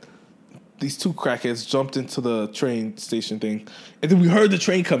 but these two crackheads jumped into the train station thing, and then we heard the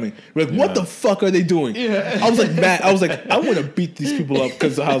train coming. We're like, what the fuck are they doing? Yeah. I was like, mad. I was like, I want to beat these people up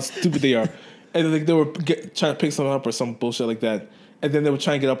because of how stupid they are. And then, like, they were trying to pick something up or some bullshit like that. And then they were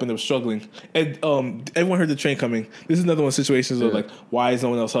trying to get up and they were struggling. And everyone heard the train coming. This is another one of the situations where, like, why is no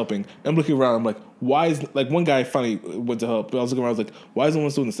one else helping? And I'm looking around. I'm like, why is, like, one guy finally went to help. But I was looking around. I was like, why is no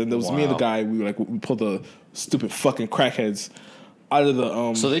one doing this? And there was me and the guy. We were like, we pulled the stupid fucking crackheads out of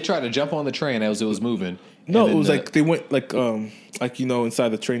the So they tried to jump on the train as it was moving. No, it was like they went like you know, inside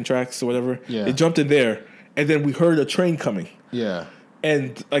the train tracks or whatever. Yeah. They jumped in there, and then we heard a train coming. Yeah.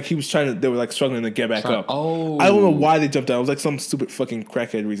 And like he was they were like struggling to get back up. Oh. I don't know why they jumped out. It was like some stupid fucking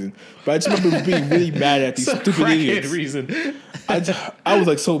crackhead reason. But I just remember being really mad at these stupid idiots. Reason. I was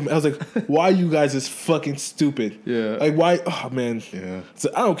like, why are you guys this fucking stupid? Yeah. Like why? Oh man. Yeah. So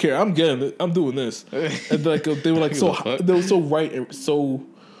I don't care. I'm getting it. I'm doing this. And like they were like they were so right and so.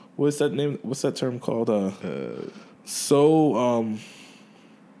 What's that name? What's that term called? So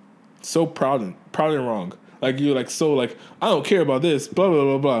proud and wrong. Like you're like so like I don't care about this, blah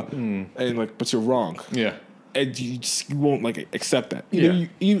blah blah blah, and like but you're wrong. Yeah, and you won't like accept that. Yeah,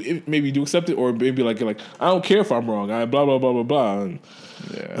 you maybe you do accept it, or maybe like you're like I don't care if I'm wrong. I blah blah blah blah blah. And,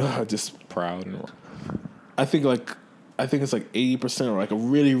 just proud and wrong. I think it's like 80% or like a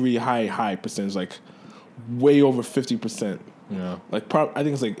really really high percentage, like way over 50%. Yeah, like I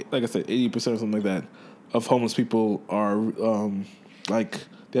think it's like I said 80% or something like that of homeless people are like.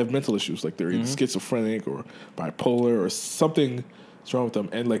 They have mental issues, like they're either schizophrenic or bipolar or something is wrong with them,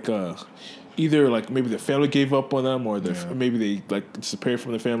 and like either like maybe their family gave up on them, or maybe they like disappeared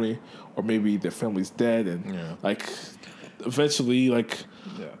from their family, or maybe their family's dead, and like eventually like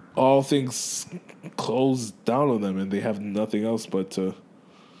all things close down on them, and they have nothing else but to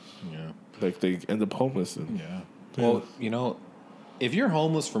like they end up homeless. And, well, you know, if you're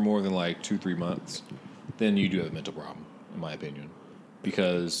homeless for more than like 2-3 months, then you do have a mental problem, in my opinion.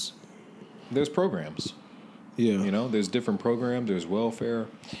 Because there's programs. Yeah. You know, there's different programs. There's welfare.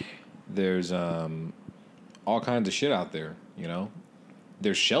 There's all kinds of shit out there, you know.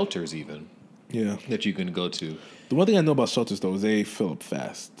 There's shelters even. Yeah. That you can go to. The one thing I know about shelters, though, is they fill up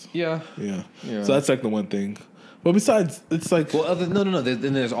fast. Yeah. Yeah. So that's like the one thing. But besides, it's like... Well, no.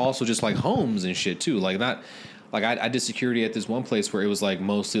 Then there's also just like homes and shit, too. Like not... Like I did security at this one place where it was like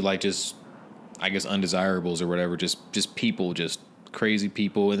mostly like just, I guess, undesirables or whatever. Just people, just... crazy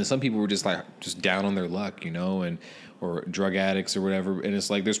people, and then some people were just down on their luck, you know, or drug addicts or whatever. And it's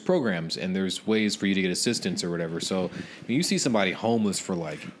like there's programs and there's ways for you to get assistance or whatever. So when you see somebody homeless for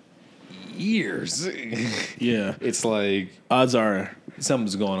like years, it's like odds are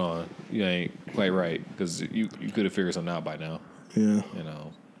something's going on. You ain't quite right because you could have figured something out by now. Yeah, you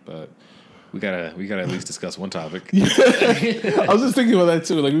know, but We gotta at least discuss one topic. I was just thinking about that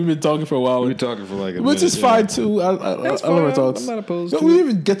too. Like we've been talking for a while. We've been talking for like a which minute, is fine too. I love our thoughts. I'm not opposed. No, to we it. didn't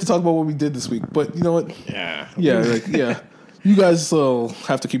even get to talk about what we did this week. But you know what? Yeah. You guys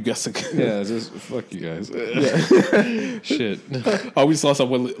have to keep guessing. Yeah, just fuck you guys. Shit. I always saw some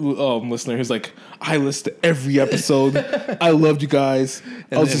listener who's like, I listened to every episode. I loved you guys.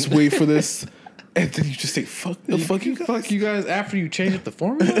 I was just waiting for this. And then you just say, fuck you guys. Fuck you guys after you change up the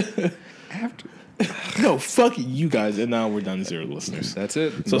formula? No, fuck you guys. And now we're down to 0 listeners. That's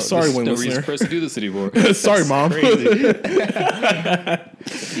it. So sorry, one no listener. reason for us to do this anymore. Sorry, Mom. Crazy.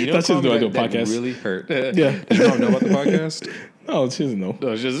 You know, That's just do I do a that podcast. Really hurt. Yeah. Does your mom know about the podcast? No, she doesn't know.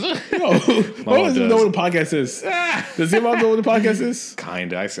 No, it's just No. Mom doesn't know what a podcast is. Does your mom know what a podcast is?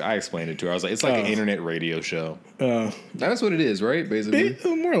 Kinda. I explained it to her. I was like, it's like an internet radio show. Uh, That's what it is, right? Basically.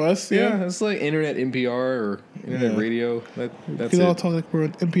 More or less, Yeah, it's like internet NPR or internet radio. That's we all it. talk like we're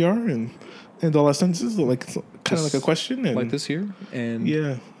on NPR and all our sentences, like kind of like a question. And Like this here. And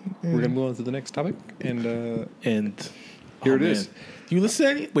Yeah. we're going to move on to the next topic. And Here it is. You listen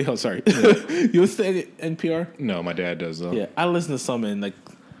to any? Wait, hold sorry. You listen to any NPR? no, my dad does, though. Yeah, I listen to some and like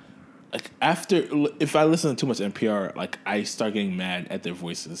after if I listen to too much NPR, like I start getting mad at their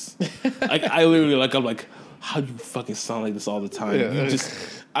voices. Like I literally I'm like, how do you fucking sound like this all the time? Yeah.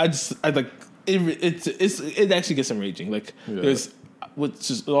 I like it actually gets enraging. Like there's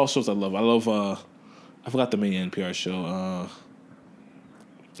which is all shows I love. I forgot the main NPR show. I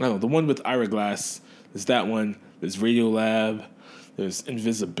don't know, the one with Ira Glass. There's that one. There's Radio Lab. There's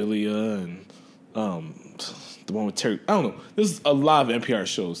Invisibilia and the one with Terry. I don't know. There's a lot of NPR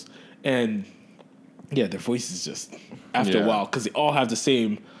shows, and yeah, their voices just after a while because they all have the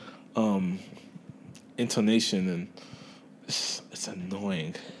same intonation, and it's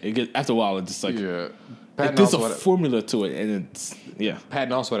annoying. After a while, it's just like there's a formula to it, and it's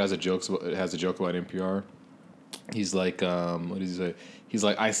Patton Oswalt has a joke about NPR. He's like, what does he say? He's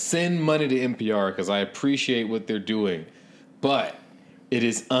like, I send money to NPR because I appreciate what they're doing, but it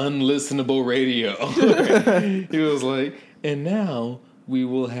is unlistenable radio. He was like, and now we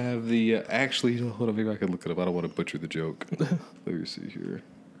will have the actually. Hold on, maybe I can look it up. I don't want to butcher the joke. Let me see here.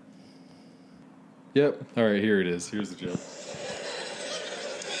 Yep. All right, here it is. Here's the joke.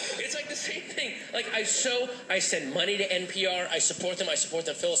 It's like the same thing. Like I send money to NPR. I support them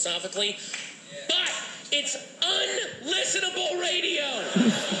philosophically, but it's unlistenable radio.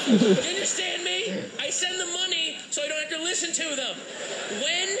 You understand me? I send the money so I don't have to listen to them.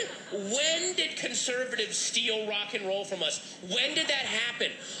 When did conservatives steal rock and roll from us? When did that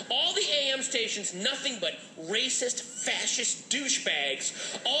happen? All the AM stations, nothing but racist, fascist douchebags.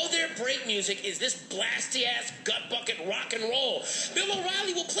 All their break music is this blasty-ass, gut-bucket rock and roll. Bill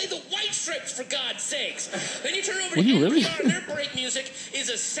O'Reilly will play the White Stripes, for God's sakes. Then you turn over to NPR, and their break music is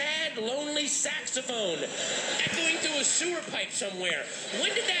a sad, lonely saxophone echoing through a sewer pipe somewhere.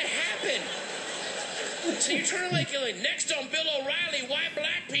 When did that happen? So you turn like you're like, next on Bill O'Reilly, why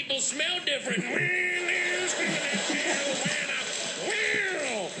black people smell different.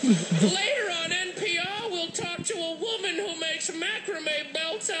 Later on NPR, we'll talk to a woman who makes macrame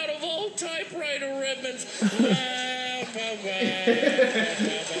belts out of old typewriter ribbons.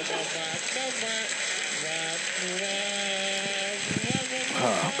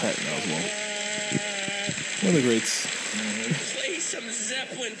 Patton Oswalt. One of the greats. Play some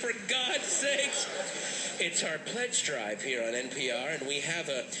Zeppelin, for God's sakes. It's our pledge drive here on NPR, and we have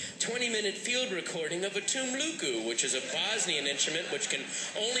a 20-minute field recording of a tumluku, which is a Bosnian instrument which can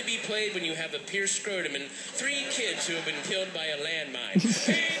only be played when you have a pierced scrotum and 3 kids who have been killed by a landmine.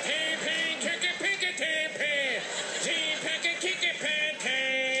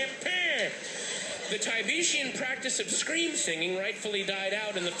 The Tibetian practice of scream singing rightfully died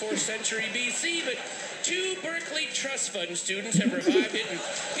out in the 4th century BC, but 2 Berkeley Trust Fund students have revived it, and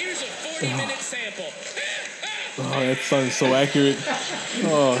here's a 40-minute sample. Oh, that sounds so accurate.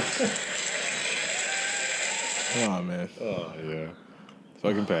 Oh, man. Oh, yeah.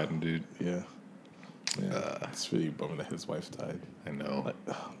 Fucking Patton, dude. Yeah. It's really bumming that his wife died. I know.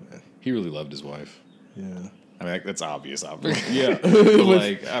 Oh, man. He really loved his wife. Yeah. I mean, that's obvious. Yeah. But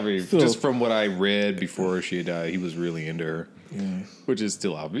like, I mean, just from what I read before she died, he was really into her. Yeah. Which is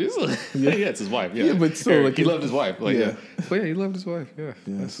still obvious. Yeah, it's his wife. Yeah, but still, like, he loved his wife. Like, yeah. But yeah, he loved his wife. Yeah.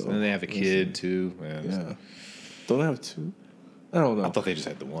 So, and they have a kid too. Man. Yeah. Don't they have 2? I don't know. I thought they just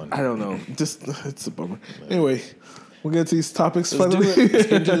had the one. I don't know. Just it's a bummer. Anyway, we'll get to these topics. Let's do it. Let's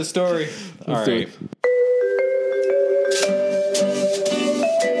get into the story. All right.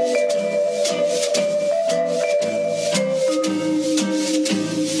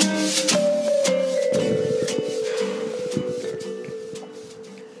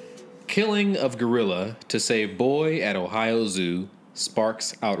 Killing of gorilla to save boy at Ohio Zoo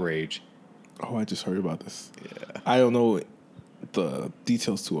sparks outrage. Oh, I just heard about this. Yeah. I don't know the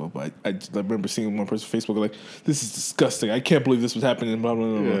details too well, but I remember seeing one person on Facebook like, this is disgusting. I can't believe this was happening. Blah, blah,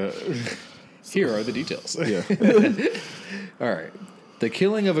 blah, blah. Yeah. Here are the details. Yeah. All right. The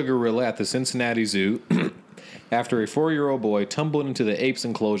killing of a gorilla at the Cincinnati Zoo after a 4-year-old boy tumbled into the ape's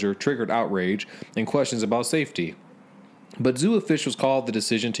enclosure triggered outrage and questions about safety. But zoo officials called the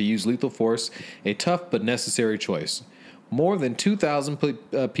decision to use lethal force a tough but necessary choice. More than 2,000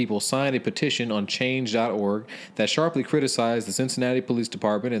 people signed a petition on change.org that sharply criticized the Cincinnati Police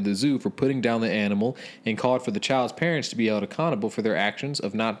Department and the zoo for putting down the animal and called for the child's parents to be held accountable for their actions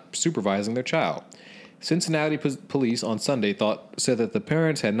of not supervising their child. Cincinnati police on Sunday said that the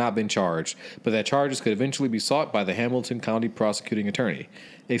parents had not been charged, but that charges could eventually be sought by the Hamilton County prosecuting attorney.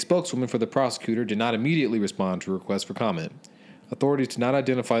 A spokeswoman for the prosecutor did not immediately respond to requests for comment. Authorities did not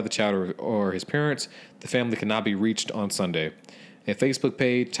identify the child or his parents. The family could not be reached on Sunday. A Facebook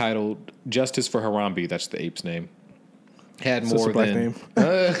page titled Justice for Harambe, that's the ape's name, had more a black than... name.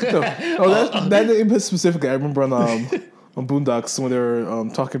 That name specifically, I remember on Boondocks when they were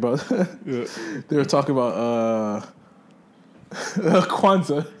talking about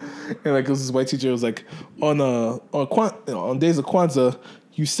Kwanzaa, and like it was this white teacher was like on days of Kwanzaa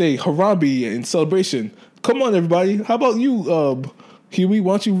you say Harambe in celebration. Come on, everybody! How about you, Huey?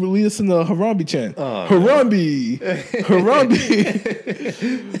 Why don't you lead us in the Harambe chant? Harambe, Harambe.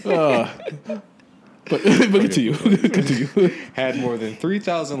 But continue. Had more than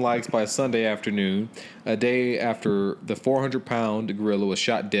 3,000 likes by Sunday afternoon, a day after the 400-pound gorilla was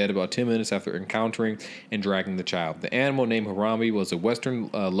shot dead about 10 minutes after encountering and dragging the child. The animal named Harambe was a western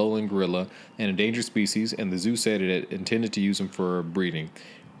lowland gorilla, an endangered species, and the zoo said it intended to use him for breeding.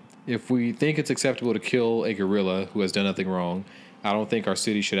 If we think it's acceptable to kill a gorilla who has done nothing wrong, I don't think our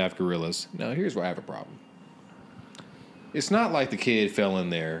city should have gorillas. Now, here's where I have a problem. It's not like the kid fell in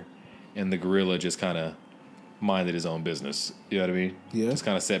there and the gorilla just kind of minded his own business. You know what I mean? Yeah. Just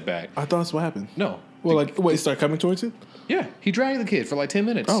kind of set back. I thought that's what happened. No. Well, he started coming towards it? Yeah. He dragged the kid for like 10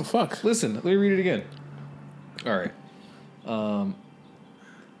 minutes. Oh, fuck. Listen, let me read it again. All right.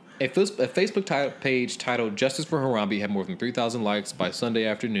 A Facebook page titled Justice for Harambe had more than 3,000 likes by Sunday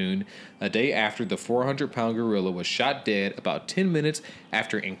afternoon, a day after the 400-pound gorilla was shot dead about 10 minutes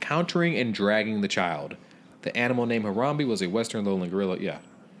after encountering and dragging the child. The animal named Harambe was a western lowland gorilla. Yeah.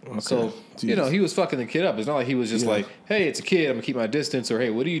 Okay. So, he was fucking the kid up. It's not like he was just like, hey, it's a kid, I'm going to keep my distance, or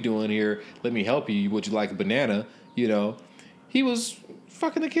hey, what are you doing here? Let me help you. Would you like a banana? He was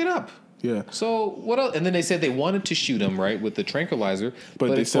fucking the kid up. Yeah. So, what else? And then they said they wanted to shoot him, right, with the tranquilizer.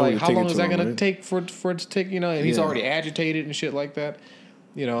 But it's like, how long is that going to take for it to take, and he's already agitated and shit like that.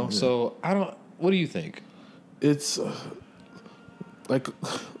 So what do you think? It's like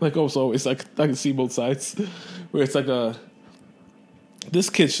also, it's like I can see both sides where it's like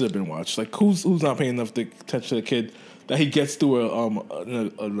this kid should have been watched. Like who's not paying enough attention to the kid that he gets through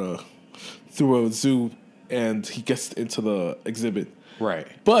a zoo and he gets into the exhibit. Right.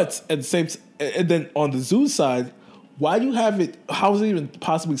 But at the same and then on the zoo side, why do you have it? How is it even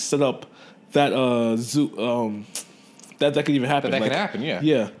possibly set up that zoo that could even happen? That could happen, yeah.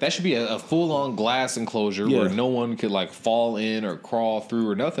 Yeah. That should be a full on glass enclosure where no one could like fall in or crawl through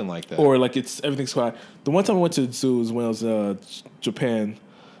or nothing like that. Or like everything's quiet. The one time I went to the zoo was when I was Japan,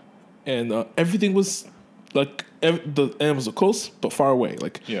 and everything was like the animals were close but far away.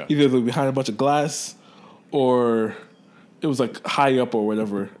 Like either they were behind a bunch of glass or it was like high up or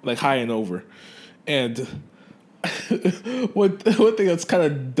whatever, like high and over. And one thing that's kind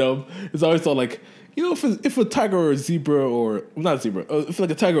of dumb is I always thought like, if a tiger or a zebra or not a zebra, if like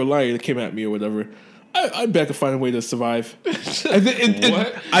a tiger or a lion came at me or whatever, I bet I could find a way to survive. And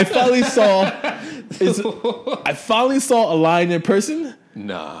then I finally saw a lion in person.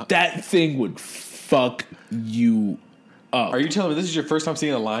 Nah, that thing would fuck you up. Are you telling me this is your first time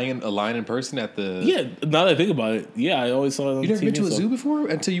seeing a lion in person at the? Yeah, now that I think about it, yeah, I always saw it on TV. You never been to a zoo before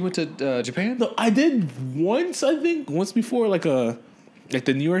until you went to Japan? No, I did once. I think once before, like the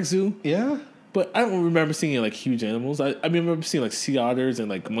New York Zoo. Yeah. But I don't remember seeing like huge animals. I remember seeing like sea otters and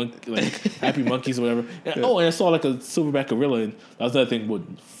like happy monkeys or whatever. And, and I saw like a silverback gorilla, and that was another thing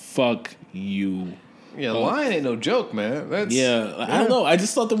would fuck you. Yeah, lion ain't no joke, man. I don't know. I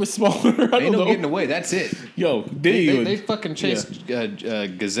just thought they were smaller. Ain't no getting away. That's it. Yo, they fucking chase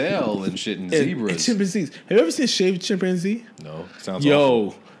gazelle and shit and zebras. And chimpanzees. Have you ever seen a shaved chimpanzee? No. Sounds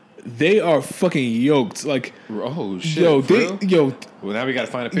awful. They are fucking yoked. Like, oh shit. Well, now we gotta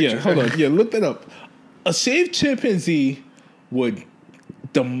find a picture. Yeah, hold on. Yeah, look that up. A shaved chimpanzee would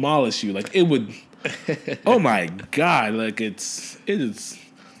demolish you. Like it would. Oh my god! Like it is.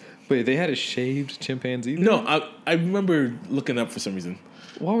 Wait, they had a shaved chimpanzee? There? No, I remember looking up for some reason.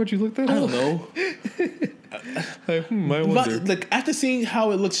 Why would you look that up? I don't know. I wonder. Like after seeing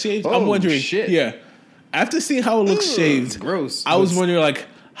how it looks shaved, I'm wondering. Shit. Yeah. After seeing how it looks shaved, gross. I was wondering like,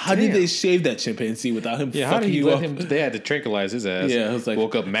 how did they shave that chimpanzee without him how fucking did you up? They had to tranquilize his ass. Yeah, I was like,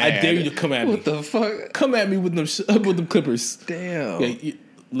 woke up mad. I dare you to come at me. What the fuck? Come at me with them clippers. Damn. Yeah,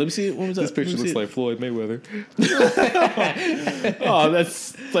 let me see it. What was that? This picture looks like Floyd Mayweather. Oh,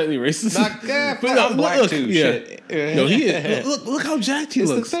 that's slightly racist. But I'm black too. Yeah. Shit. No, he is. Look how jacked he It's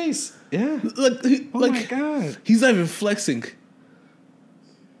looks. the face. Yeah. Look, My God. He's not even flexing.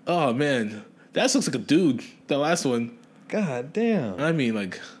 Oh man, that looks like a dude. That last one. God damn. I mean,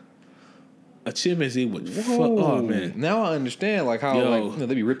 like a chimpanzee would. Oh man. Now I understand like how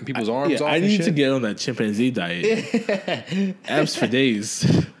they be ripping people's arms off. I and need shit. to get on that chimpanzee diet. Abs for days.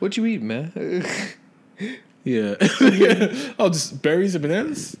 What you eat, man? Yeah. Oh, just berries and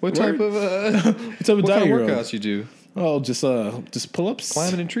bananas. What type of What type of what diet kind of you're on? workouts you do? Oh, just pull ups.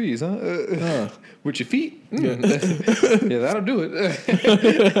 Climbing in trees, huh? With your feet? Yeah, that'll do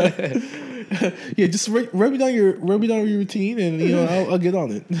it. Yeah, just rub me down your routine, and I'll get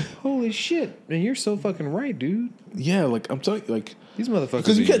on it. Holy shit, man! You're so fucking right, dude. Yeah, like I'm telling you, like These motherfuckers.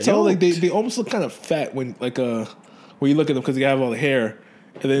 because you can't tell, like yoked. they almost look kind of fat when when you look at them because they have all the hair,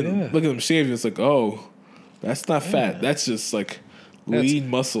 and then look at them shaved, it's like, oh, that's not fat. That's just like lean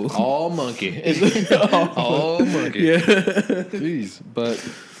muscle. all monkey. all monkey. Yeah. Jeez, but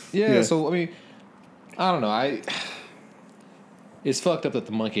yeah. So I mean, I don't know. It's fucked up that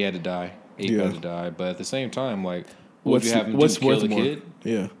the monkey had to die. Ape had to die, but at the same time, like, what would you have him do? Kill the kid?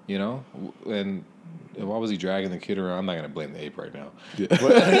 Yeah. You know, and why was he dragging the kid around? I'm not gonna blame the ape right now. Yeah.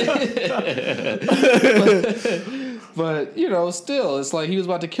 But still, it's like he was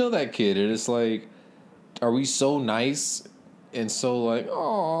about to kill that kid, and it's like, are we so nice and so like,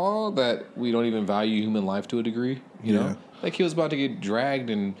 oh, that we don't even value human life to a degree? You know, like he was about to get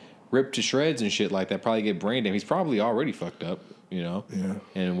dragged and ripped to shreds and shit like that. Probably get brain damage. He's probably already fucked up.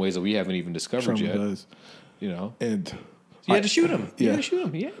 In ways that we haven't even discovered yet. Does. you And had to shoot him. Yeah. You had to shoot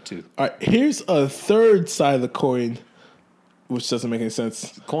him. You had to. All right, here's a third side of the coin, which doesn't make any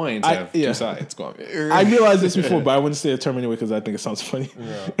sense. Coins have two sides. I realized this before, but I wouldn't say the term anyway because I think it sounds funny.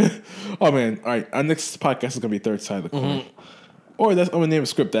 Yeah. Oh man! All right, our next podcast is gonna be third side of the coin, or I'm gonna name a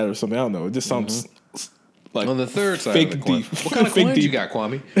script that or something. I don't know. It just sounds like on the third side fake of the coin. deep. What kind of coins you got,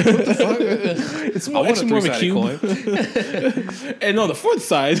 Kwame? What the fuck? It's actually more of a cube. Coin. And on the fourth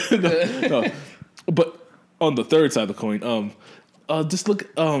side, no. But on the third side of the coin, just look,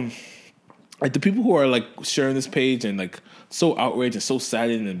 like the people who are like sharing this page and like so outraged and so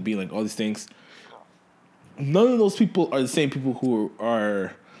saddened and being like all these things. None of those people are the same people who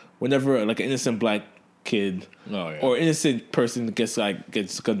are whenever like an innocent black kid or innocent person gets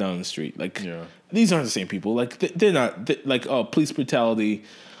gunned down the street. Like these aren't the same people. Like they're not like police brutality.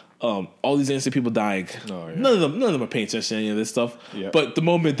 All these innocent people dying. None of them are paying attention to any of this stuff. Yep. But the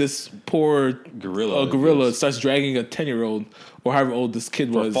moment this poor gorilla starts dragging a 10-year-old or however old this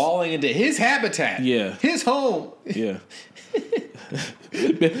kid was, falling into his habitat, his home,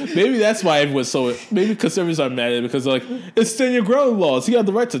 maybe that's why everyone's so. Maybe conservatives are mad at it because they're like, it's stand your ground laws. He had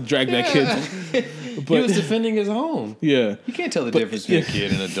the right to drag that kid. But he was defending his home. Yeah, you can't tell the difference between a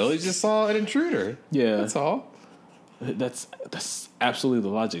kid and an adult. He just saw an intruder. Yeah, that's all. That's absolutely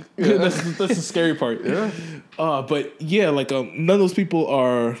the logic. That's the scary part. But yeah, like none of those people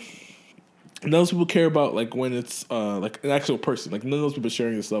care about like when it's like an actual person. Like none of those people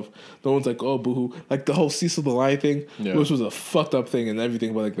sharing this stuff. No one's like, oh boohoo. Like the whole Cecil the Lion thing, which was a fucked up thing and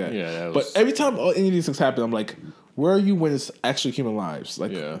everything, but like that. But every time any of these things happen, I'm like, where are you when it's actually human lives?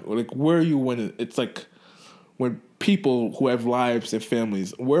 Like, like where are you when it's like when people who have lives and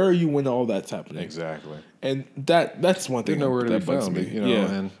families, where are you when all that's happening? Exactly. And that's one thing. They know where to be found. Me,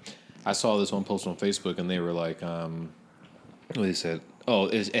 And I saw this one post on Facebook, and they were like, they said,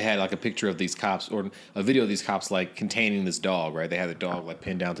 it had like a picture of these cops or a video of these cops like containing this dog, right? They had the dog like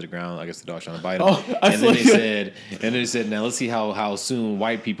pinned down to the ground. I guess the dog's trying to bite him. And then they said, now let's see how soon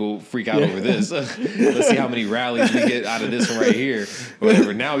white people freak out over this. Let's see how many rallies we get out of this one right here. Or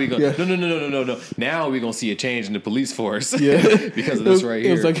whatever. Now we go, no. Now we're gonna see a change in the police force because of this right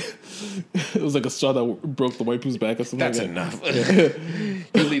here. It was like a straw that broke the white people's back or something. That's like enough.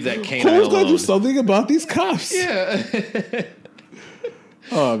 You leave that canine alone. Who's gonna do something about these cops? Yeah.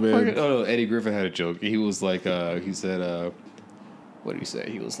 Oh man! No, Eddie Griffin had a joke. He was like, he said, what did he say?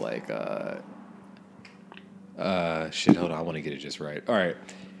 He was like, shit. Hold on, I want to get it just right. All right,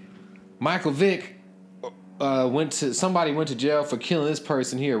 Michael Vick somebody went to jail for killing this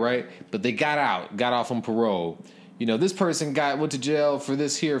person here, right? But they got off on parole. this person went to jail for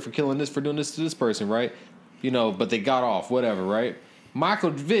this here, for killing this, for doing this to this person, right? But they got off, whatever, right? Michael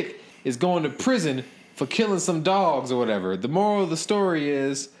Vick is going to prison for killing some dogs or whatever. The moral of the story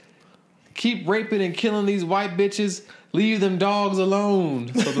is keep raping and killing these white bitches, leave them dogs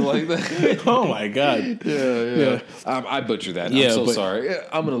alone. Something like that. Oh my God. Yeah. I butchered that. I'm so sorry.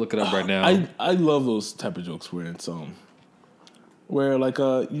 I'm going to look it up right now. I love those type of jokes where it's where like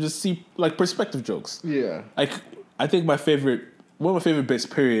you just see like perspective jokes. Yeah. Like I think one of my favorite bits,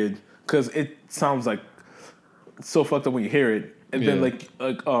 period, because it sounds like so fucked up when you hear it, and then like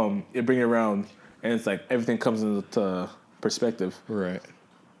you bring it around, and it's like everything comes into perspective. Right.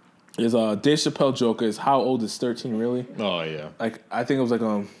 Is Dave Chappelle joke is how old is 13 really? Oh yeah. Like I think it was like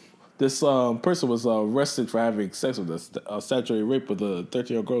this person was arrested for having sex with a statutory rape with a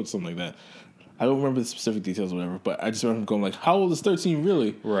 13-year-old girl or something like that. I don't remember the specific details or whatever, but I just remember him going like, how old is 13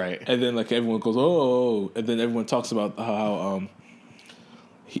 really? Right. And then like everyone goes, oh, and then everyone talks about how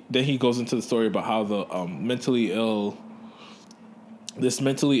then he goes into the story about how the mentally ill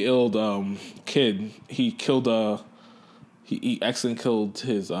kid, he killed he accidentally killed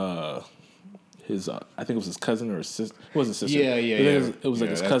his I think it was his cousin or his sister. It wasn't his sister. Yeah. It was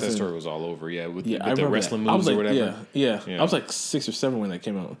like his cousin. That story was all over. Yeah, with I the wrestling moves or whatever. Yeah. I was like 6 or 7 when that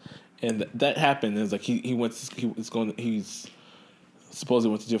came out, and that happened. And it's like he's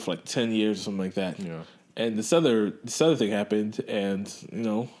supposedly went to jail for like 10 years or something like that. Yeah. And this other thing happened, and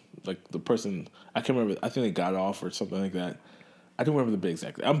like the person, I can't remember. I think they got off or something like that. I don't remember the bit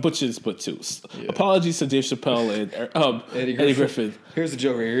exactly. I'm butchering this, but too. Yeah. Apologies to Dave Chappelle and Eddie Griffin. Here's the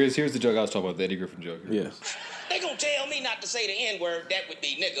joke right here. Here's the joke I was talking about, the Eddie Griffin joke. Yeah. They gonna tell me not to say the N-word, that would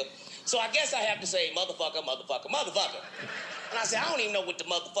be nigga. So I guess I have to say motherfucker, motherfucker, motherfucker. And I said, I don't even know what the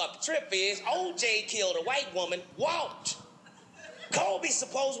motherfucking trip is. OJ killed a white woman, Walt. Kobe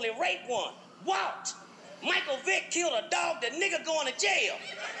supposedly raped one, Walt. Michael Vick killed a dog, the nigga going to jail.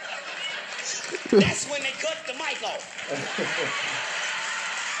 That's when they cut the mic off.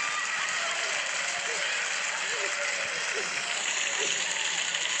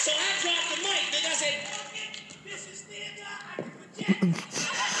 So I dropped the mic, nigga. I said, this is nigga, I can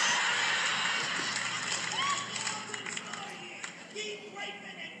project. Keep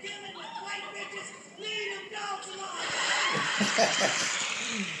raping and killing with white bitches. Leave them dogs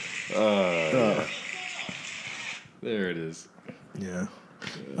alone. There it is. Yeah.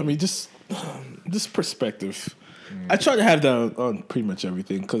 I mean, just perspective. I try to have that on pretty much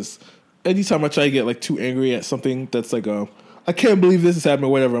everything, because anytime I try to get like too angry at something that's like, I can't believe this is happening,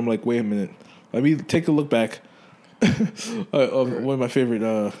 or whatever, I'm like, wait a minute. Let me take a look back. One of my favorite,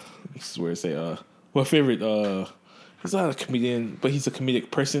 this is where I say, my favorite, he's not a comedian, but he's a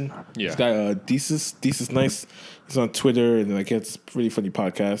comedic person. Yeah. This guy, Desus Nice. He's on Twitter, and like he has this really funny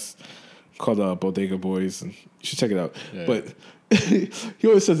podcast called Bodega Boys, and you should check it out. Yeah, but he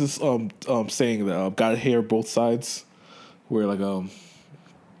always says this saying that gotta hear both sides, where like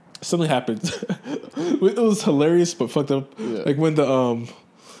something happened. It was hilarious but fucked up. Yeah. Like when the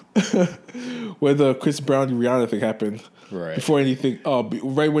when the Chris Brown and Rihanna thing happened. Right. Before anything,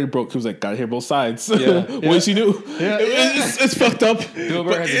 right when it broke, he was like, "Gotta hear both sides." Yeah. What did she do? Yeah, it's fucked up. Bill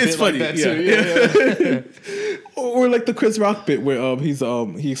Burr has a bit funny. Like that too. Yeah. Or like the Chris Rock bit where he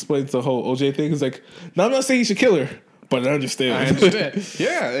explains the whole OJ thing. He's like, "No, I'm not saying you should kill her, but I understand."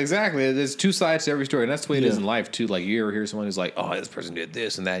 Yeah, exactly. There's two sides to every story, and that's the way it is in life too. Like you ever hear someone who's like, "Oh, this person did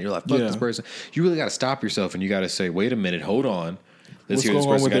this and that," and you're like, "Fuck this person." You really got to stop yourself, and you got to say, "Wait a minute, hold on." Let's hear this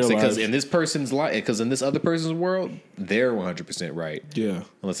person got to say, because in this person's life, because in this other person's world, they're 100% right. Yeah,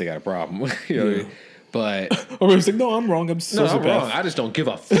 unless they got a problem. You know what I mean? But or it's like, no, I'm wrong. I'm wrong. I just don't give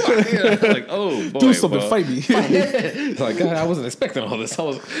a fuck. Like, oh boy, do something, fight me. Like, God, I wasn't expecting all this. I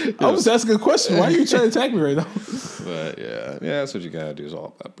was asking a question. Why are you trying to attack me right now? But yeah, that's what you gotta do. Is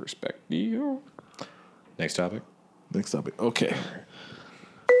all about perspective. Next topic. Okay.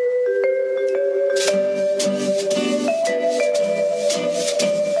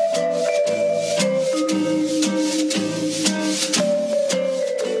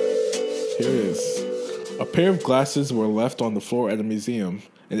 A pair of glasses were left on the floor at a museum,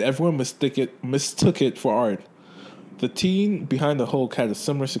 and everyone mistook it for art. The teen behind the Hulk had a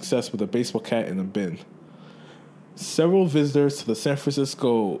similar success with a baseball cap in a bin. Several visitors to the San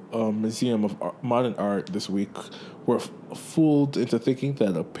Francisco Museum of Modern Art this week were fooled into thinking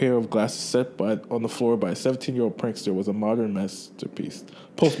that a pair of glasses set on the floor by a 17-year-old prankster was a postmodern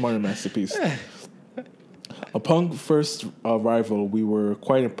masterpiece. Upon first arrival, we were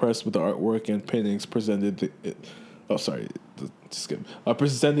quite impressed with the artwork and paintings presented.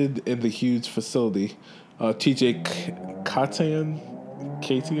 Presented in the huge facility. T.J. Katayan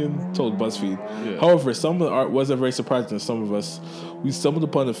Katian told BuzzFeed. Yeah. However, some of the art wasn't very surprising to some of us. We stumbled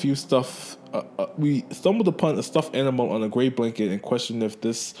upon a stuffed animal on a gray blanket and questioned if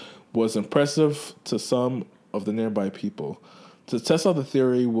this was impressive to some of the nearby people. To test out the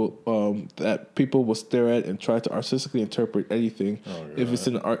theory that people will stare at and try to artistically interpret anything if it's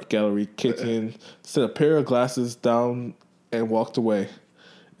in an art gallery, Katian set a pair of glasses down and walked away.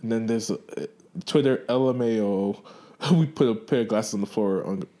 And then there's Twitter LMAO. We put a pair of glasses on the floor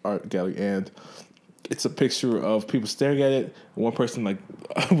on the art gallery, and it's a picture of people staring at it. One person like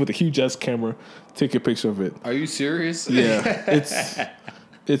with a huge ass camera take a picture of it. Are you serious? Yeah,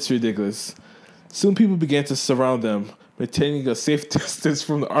 it's ridiculous. Soon people began to surround them, maintaining a safe distance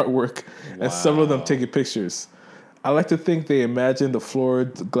from the artwork, and several of them taking pictures. I like to think they imagined the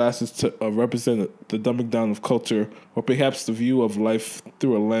florid glasses to represent the dumbing down of culture, or perhaps the view of life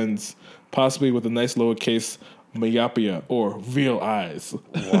through a lens, possibly with a nice lowercase myopia or real eyes.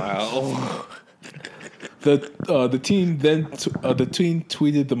 Wow. The teen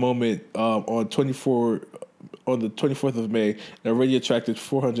tweeted the moment on the 24th of May, and already attracted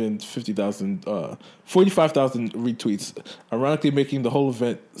 45,000 retweets, ironically making the whole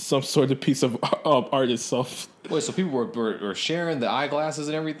event some sort of piece of art itself. Wait, so people were sharing the eyeglasses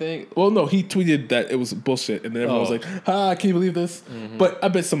and everything? Well, no, he tweeted that it was bullshit, and then everyone was like, can you believe this? Mm-hmm. But I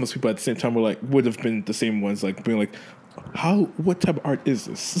bet some of those people at the same time would have been the same ones, like being like, what type of art is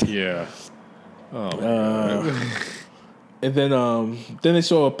this? Yeah. Oh, and then they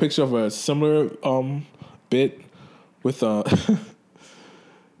show a picture of a similar bit with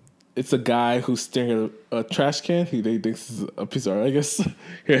it's a guy who's staring at a trash can. They think this is a piece of art, I guess.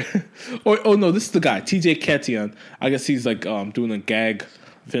 Here. No, this is the guy, TJ Katian. I guess he's like doing a gag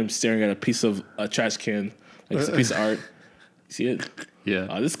of him staring at a piece of a trash can, like it's a piece of art. You see it?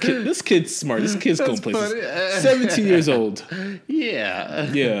 Yeah. This kid's smart. This kid's going places. 17 years old. Yeah.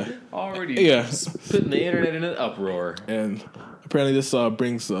 Yeah. Already putting the internet in an uproar. And apparently this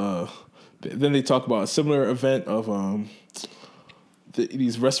brings then they talk about a similar event of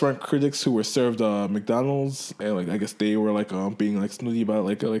these restaurant critics who were served McDonald's, and like I guess they were like being like snooty about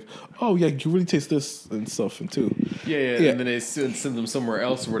it, like oh yeah, you really taste this and stuff, and too. Yeah. And then they send them somewhere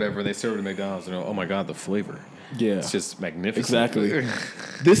else or whatever, and they serve it at McDonald's, and oh my god, the flavor. Yeah, it's just magnificent. Exactly.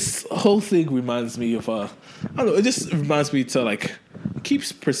 This whole thing reminds me of I don't know. It just reminds me to like keep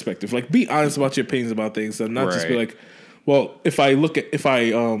perspective, like be honest about your opinions about things, and not just be like, well, if I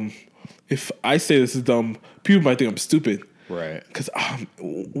say this is dumb, people might think I'm stupid. Right. Because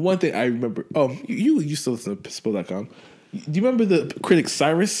one thing I remember, you used to listen to Spill.com. Do you remember the critic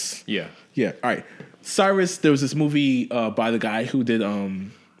Cyrus? Yeah. Yeah. All right. Cyrus, there was this movie by the guy who did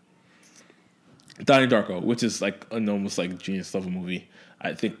Donnie Darko, which is like an almost like genius level movie,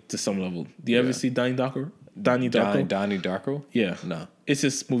 I think, to some level. Do you ever see Donnie Darko? Donnie Darko? Yeah. No. It's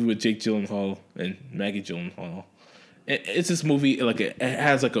this movie with Jake Gyllenhaal and Maggie Gyllenhaal. It's this movie, like it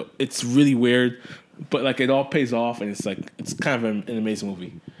has like it's really weird, but like it all pays off, and it's like it's kind of an amazing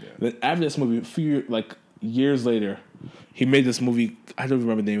movie. Yeah. Then after this movie, a few years later, he made this movie. I don't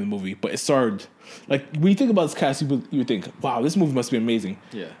remember the name of the movie, but it starred like when you think about this cast, you would think, wow, this movie must be amazing.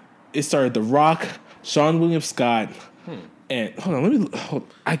 Yeah. It started The Rock, Sean William Scott, and hold on,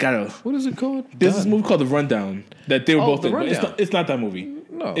 I gotta. What is it called? There's this movie called The Rundown that they were both in. It's not that movie.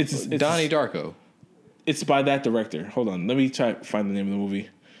 No, it's Donnie Darko. It's by that director. Hold on, let me try to find the name of the movie,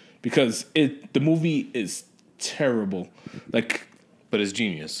 because the movie is terrible. Like, but it's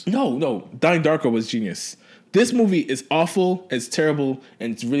genius. No, Donnie Darko was genius. This movie is awful. It's terrible,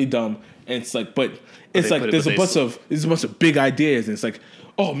 and it's really dumb. And it's like, but it's like there's a bunch of big ideas, and it's like,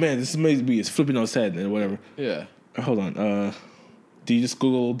 oh man, this movie is flipping on its head and whatever. Yeah. Hold on. Do you just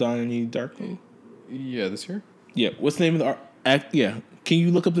Google Donnie Darko? Yeah, this here. Yeah. What's the name of the act? Yeah. Can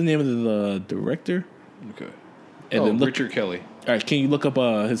you look up the name of the director? Okay. And then Richard Kelly. All right. Can you look up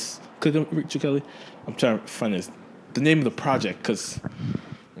click on Richard Kelly? I'm trying to find the name of the project, because.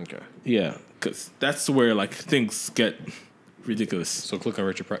 Okay. Yeah, because that's where like things get ridiculous. So click on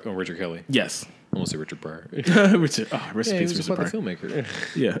Richard Kelly. Yes. I almost say Richard Pryor. Richard. Oh, rest in peace, Richard Pryor. The filmmaker.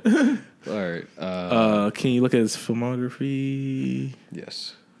 Yeah. All right. Can you look at his filmography?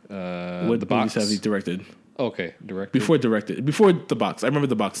 Yes. What the movies have he directed? Okay, directed. Before The Box. I remember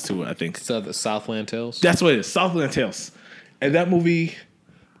The Box too, I think. So the Southland Tales? That's what it is, Southland Tales. And that movie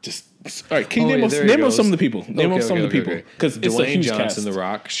just... All right, can you name some of the people? Name some of the people. Because it's a huge Johnson, cast. The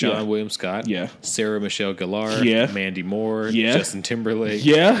Rock, Sean William Scott, Sarah Michelle Gellar, Mandy Moore, Justin Timberlake,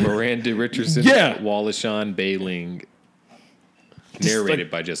 Miranda Richardson, Wallace Shawn Bayling. Narrated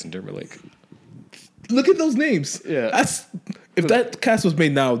by Justin Timberlake. Look at those names. Yeah. If that cast was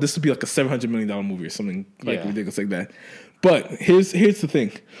made now, this would be like a $700 million movie or something like ridiculous like that. But here's the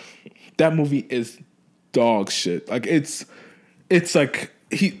thing. That movie is dog shit. Like it's like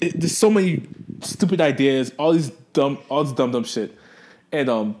there's so many stupid ideas, all this dumb shit.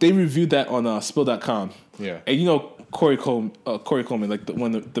 And they reviewed that on Spill.com. Yeah. And you know Corey Coleman, like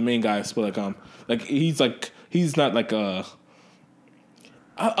the main guy of Spill.com. Like he's not like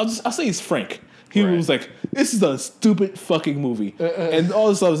I'll say he's frank. He was like, this is a stupid fucking movie. And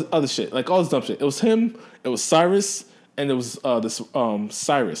all this other shit. Like all this dumb shit. It was him, it was Cyrus, and it was this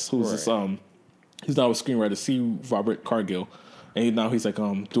Cyrus, who's this he's now a screenwriter, C. Robert Cargill. And now he's like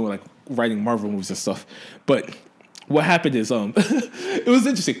doing like writing Marvel movies and stuff. But what happened is it was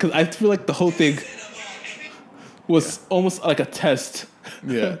interesting because I feel like the whole thing was almost like a test.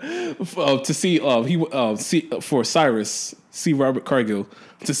 Yeah. To see for Cyrus, C. Robert Cargill,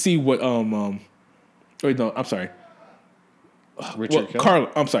 to see what wait, no, I'm sorry. Richard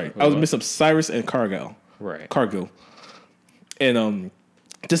Cargill. I'm sorry. I was mixing up Cyrus and Cargill. Right. Cargill. And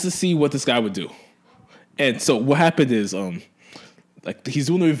just to see what this guy would do. And so what happened is like he's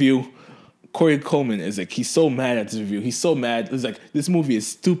doing a review. Corey Coleman is like, he's so mad at this review. He's so mad. It's like, this movie is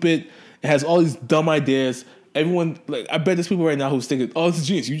stupid. It has all these dumb ideas. Everyone, like, I bet there's people right now who's thinking, oh, this is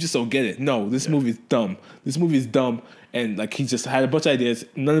genius. You just don't get it. No, this movie is dumb. This movie is dumb. And like, he just had a bunch of ideas.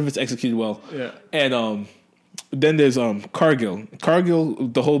 None of it's executed well. Yeah. And then there's Cargill. Cargill,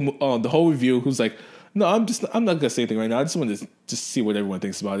 the whole review, who's like, no, I'm not gonna say anything right now. I just want to just see what everyone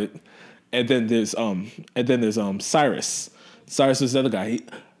thinks about it. And then there's Cyrus. Cyrus was the other guy.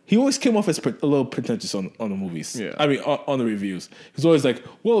 He always came off as a little pretentious on the movies. Yeah. I mean, on the reviews. He's always like,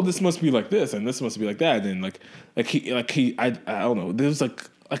 well, this must be like this, and this must be like that. And I don't know. There was like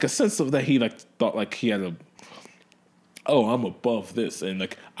a sense of that he like thought like he had I'm above this, and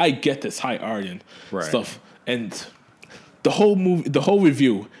like I get this high art and stuff. And the whole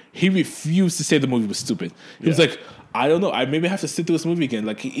review, he refused to say the movie was stupid. He was like, I don't know. I maybe have to sit through this movie again.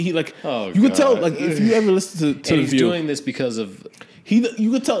 Like he like you could tell like if you ever listen to the he's review, doing this because of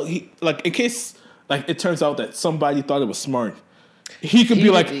you could tell like in case like it turns out that somebody thought it was smart. He could be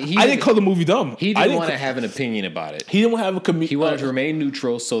like, I didn't call the movie dumb. He didn't want to have an opinion about it. He didn't want to have a He wanted to remain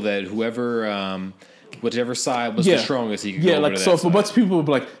neutral so that whichever side was the strongest, he could go over to that so if side. a bunch of people would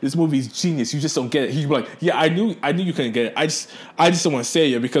be like, this movie's genius, you just don't get it. He'd be like, yeah, I knew you couldn't get it. I just don't want to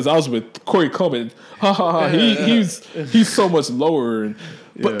say it because I was with Corey Coleman. He's so much lower.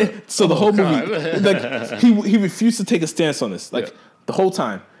 So the whole movie, like he refused to take a stance on this, like the whole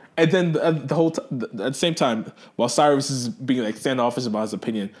time. And then at the same time, while Cyrus is being like standoffish about his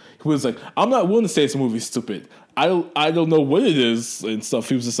opinion, he was like, I'm not willing to say this movie's stupid. I don't know what it is and stuff.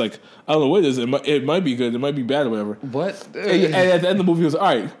 He was just like, I don't know what it is. It might be good. It might be bad or whatever. What? And at the end of the movie, he was like,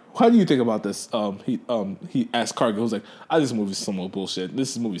 all right, how do you think about this? He asked Cargill. He was like, this movie's some old bullshit.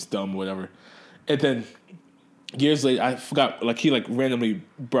 This movie's dumb, whatever. And then years later, I forgot. Like he like randomly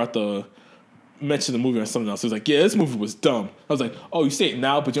mentioned the movie or something else. He was like, yeah, this movie was dumb. I was like, oh, you say it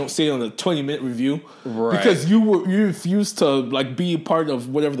now, but you don't say it on the 20-minute review, right? Because you refused to like be a part of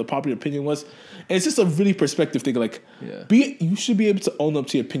whatever the popular opinion was. And it's just a really perspective thing. Like, you should be able to own up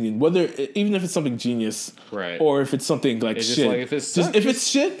to your opinion, even if it's something genius, right? Or if it's something like it's shit. Just like if it's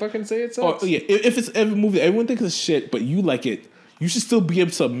shit, fucking say it sucks. Or, if it's a movie that everyone thinks is shit, but you like it, you should still be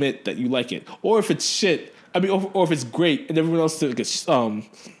able to admit that you like it. Or if it's shit, I mean, or if it's great and everyone else thinks it's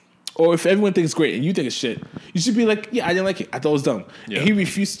or if everyone thinks it's great and you think it's shit, you should be like, yeah, I didn't like it. I thought it was dumb. Yeah. And he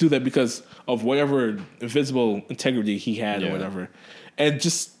refused to do that because of whatever invisible integrity he had or whatever. And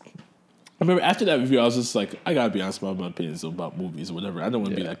just, I remember after that review, I was just like, I gotta be honest about my opinions about movies or whatever. I don't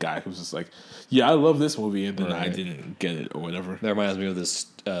want to be that guy who's just like, yeah, I love this movie, and then I didn't get it or whatever. That reminds me of this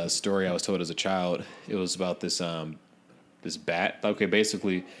story I was told as a child. It was about this this bat. Okay,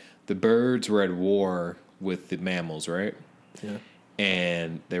 basically, the birds were at war with the mammals, right? Yeah.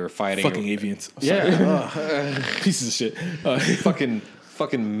 And they were fighting. Fucking avians. Pieces of shit.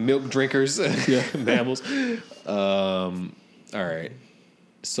 Fucking milk drinkers. Mammals. All right.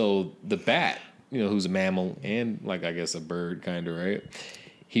 So the bat, who's a mammal and like I guess a bird kind of, right?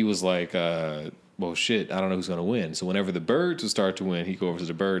 He was like, well, shit, I don't know who's gonna win. So whenever the birds would start to win, he'd go over to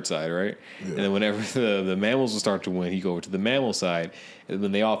the bird side, right? Yeah. And then whenever the mammals would start to win, he'd go over to the mammal side. And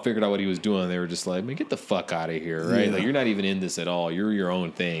when they all figured out what he was doing, they were just like, man, get the fuck out of here, right? Yeah. Like, you're not even in this at all. You're your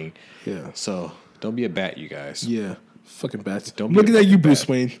own thing. Yeah. So don't be a bat, you guys. Yeah. Fucking bats. Don't looking at you, Bruce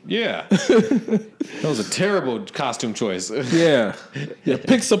Wayne. Yeah. That was a terrible costume choice. Yeah.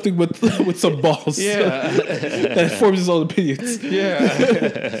 Pick something with some balls. Yeah. That forms his own opinions.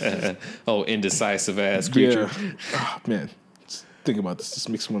 Yeah. Oh, indecisive ass creature. Yeah. Oh, man. thinking about this just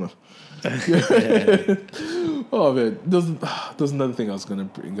makes me want to. Oh man, there's another thing I was gonna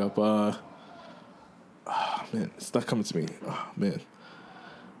bring up. Man, it's not coming to me. Oh man.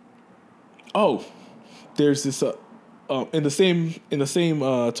 Oh, there's this. In the same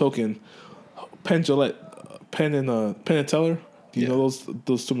token, Penn and Teller. Do you know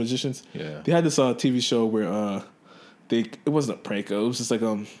those two magicians? Yeah. They had this TV show where it wasn't a prank. It was just like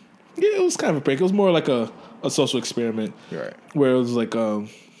it was kind of a prank. It was more like a social experiment. Right. Where it was like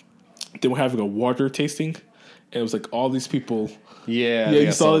they were having a water tasting, and it was like all these people. Yeah,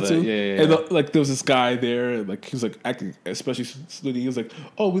 you saw it too. Yeah. And like there was this guy there, and like he was like acting especially snooty. He was like,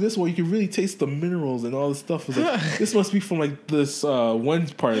 "Oh, with this one you can really taste the minerals and all this stuff." It was like, this must be from like this one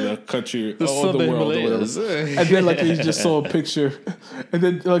part of the country, the world, or whatever. And then like they just saw a picture, and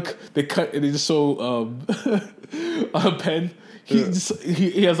then like they cut and they just show a Penn.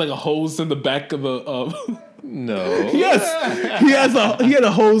 He has like a hose in the back of the. No. Yes, he had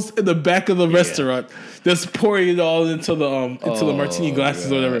a hose in the back of the restaurant, just pouring it all into the martini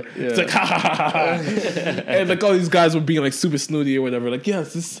glasses or whatever. Yeah. It's like ha ha ha ha, and like all these guys were being like super snooty or whatever. Like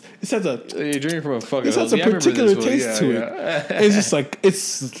this has a you're drinking from a fucking. This has a particular taste to it. It's just like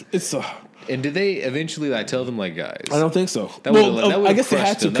it's. And did they eventually like tell them like guys? I don't think so. I guess they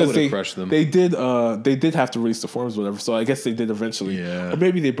had to because they did have to release the forms or whatever. So I guess they did eventually. Yeah. Or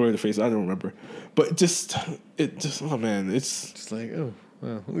maybe they blurred the face. I don't remember. But it just oh man, it's just like oh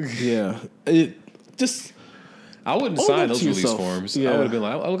well. Yeah. It just. I wouldn't sign those release forms. Yeah. I would have been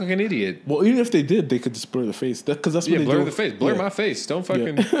like, I look like an idiot. Well, even if they did, they could just blur the face. Because that's what they do. Blur the face. Blur my face. Don't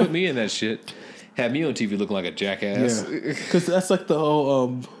fucking put me in that shit. Have me on TV looking like a jackass. Because that's like the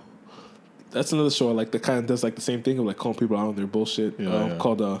whole. That's another show like that kind of does like the same thing of like calling people out on their bullshit.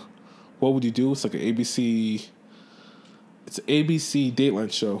 Called What Would You Do? It's like an ABC. It's an ABC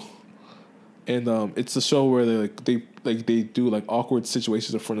Dateline show, and it's a show where they do like awkward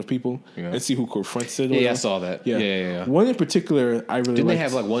situations in front of people and see who confronts it. Yeah, I saw that. Yeah. One in particular, I really didn't they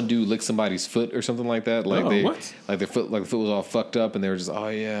have like one dude lick somebody's foot or something like that? Like the foot was all fucked up, and they were just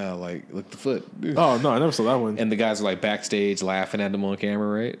lick the foot. Oh no, I never saw that one. And the guys are like backstage laughing at them on camera,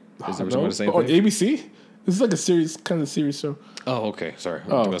 right? Is there the same thing? On ABC? This is like a kind of serious show. Oh, okay. Sorry.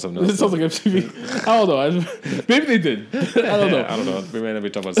 This sounds like MTV. I don't know. Maybe they did. I don't know. I don't know. We may not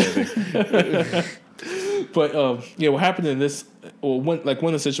be talking about the same thing. But what happened in this? Well, one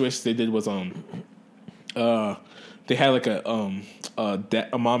of the situations they did was they had like a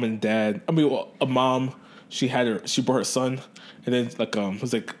mom and dad. I mean, a mom. She brought her son, and then it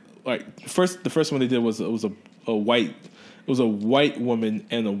was like the first one they did was a white woman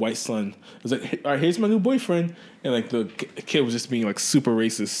and a white son. It was like, all right, here's my new boyfriend, and like the kid was just being like super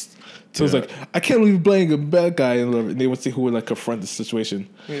racist. So it was like, I can't believe blaming a bad guy, and they would see who would like confront the situation.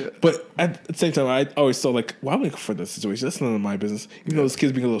 Yeah. But at the same time, I always thought like, why would I confront that situation? That's none of my business. Even though this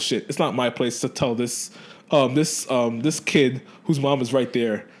kid's being a little shit, it's not my place to tell this kid whose mom is right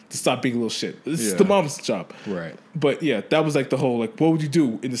there to stop being a little shit. It's the mom's job, right? But yeah, that was like the whole like, what would you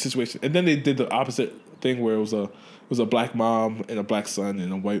do in this situation? And then they did the opposite thing where it was a black mom and a black son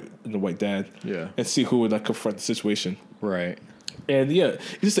and a white dad. Yeah. And see who would like confront the situation. Right. And yeah,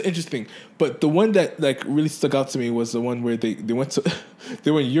 it's just interesting. But the one that like really stuck out to me was the one where they went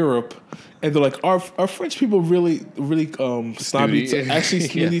in Europe, and they're like, are French people really snobby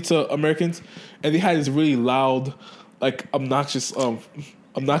snooty to Americans? And they had this really loud, like obnoxious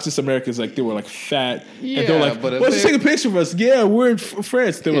Americans, like they were like fat, and they were like, let's take a picture of us. Yeah, we're in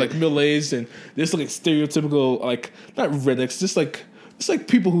France. They were like middle aged, and they're just like stereotypical, like not rednecks, just like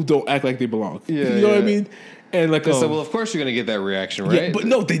people who don't act like they belong. Yeah, you know what I mean? And like, so well, of course you're gonna get that reaction, right? Yeah, but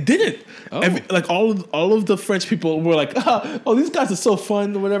no, they didn't. Oh. Like all of the French people were like, oh, these guys are so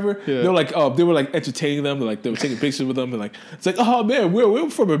fun or whatever. Yeah. They were like, they were like entertaining them. They were taking pictures with them, and like, it's like, oh man, we're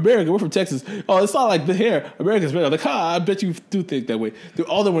from America, we're from Texas. Oh, it's not like the hair, America's better. Like, I bet you do think that way.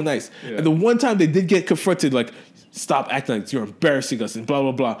 All of them were nice. Yeah. And the one time they did get confronted, like, stop acting like you're embarrassing us and blah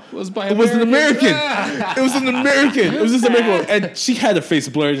blah blah. It was an American. It was an American. It was just an American. And she had her face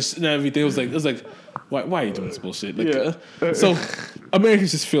blurred and everything. It was like. Why are you doing this bullshit? Like, so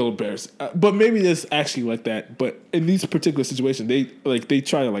Americans just feel embarrassed. But maybe there's actually like that. But in these particular situations, they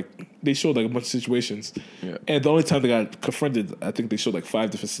try to they showed like a bunch of situations. Yeah. And the only time they got confronted, I think they showed like 5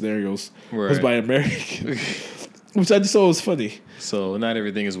 different scenarios was by Americans. Which I just thought was funny. So not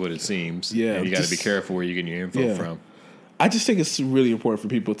everything is what it seems. Yeah. And you got to be careful where you're getting your info from. I just think it's really important for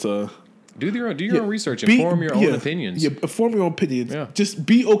people to do your own research. Inform your own opinions. Yeah, inform your own opinions. Yeah. Just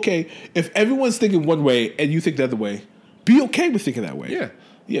be okay. If everyone's thinking one way and you think the other way, be okay with thinking that way. Yeah.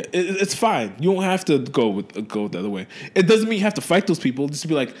 Yeah, it's fine. You don't have to go the other way. It doesn't mean you have to fight those people. Just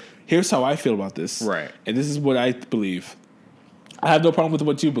be like, here's how I feel about this. Right. And this is what I believe. I have no problem with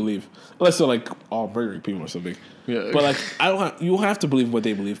what you believe, unless they're like all murdering people or something. Yeah. But like, you don't have to believe what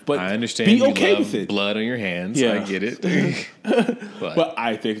they believe. But I understand. Be okay with it. Blood on your hands. Yeah. I get it. but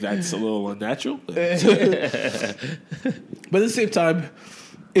I think that's a little unnatural. But at the same time,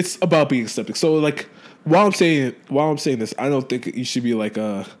 it's about being accepting. So like, while I'm saying this, I don't think you should be like,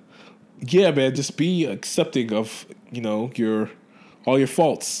 yeah, man, just be accepting of all your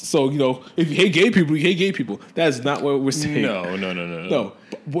faults. So, if you hate gay people, you hate gay people. That is not what we're saying. No.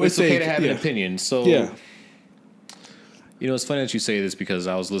 It's okay to have an opinion. So, it's funny that you say this because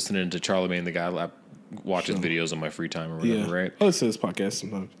I was listening to Charlamagne the God. I watch his videos on my free time or whatever, right? I listen to this podcast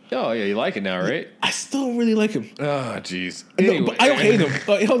sometimes. Oh, yeah, you like it now, right? I still don't really like him. Oh, jeez. No, but I don't hate him.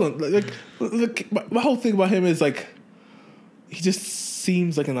 Hold on. Look, my whole thing about him is like, he just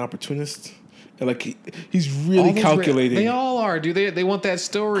seems like an opportunist. Like he's really calculating. They all are, dude. They want that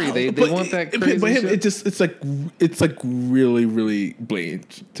story. They want that crazy but him, shit. It's like really, really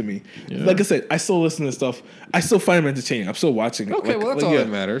blatant to me. Yeah. Like I said, I still listen to stuff. I still find him entertaining. I'm still watching it. Okay, well that's all that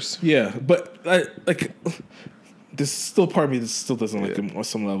matters. Yeah, but there's still part of me that still doesn't like him on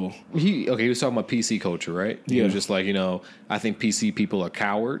some level. He was talking about PC culture, right? He was just like, I think PC people are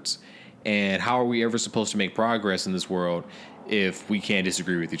cowards, and how are we ever supposed to make progress in this world if we can't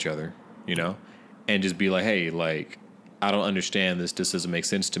disagree with each other? And just be like, hey, like, I don't understand this. This doesn't make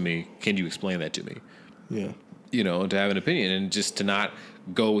sense to me. Can you explain that to me? Yeah. To have an opinion and just to not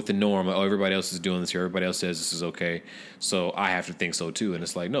go with the norm. Oh, everybody else is doing this here. Everybody else says this is okay. So I have to think so too. And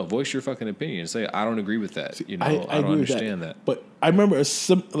it's like, no, voice your fucking opinion. Say, I don't agree with that. I don't understand that. But I remember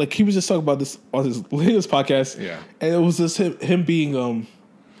he was just talking about this on his latest podcast. Yeah. And it was just him being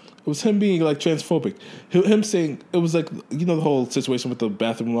it was him being like transphobic. Him saying it was like the whole situation with the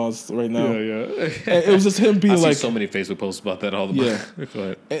bathroom laws right now. Yeah. And it was just him being I see so many Facebook posts about that all the time. Go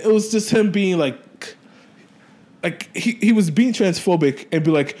ahead. It was just him being like he was being transphobic and be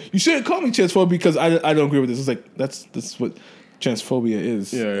like, you shouldn't call me transphobic because I don't agree with this. It's like that's what transphobia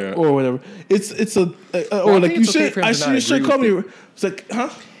is. Yeah. Or whatever. It's or like you should call me. It's like, huh?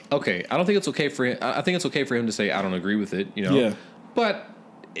 Okay, I don't think it's okay for him. I think it's okay for him to say I don't agree with it. Yeah. But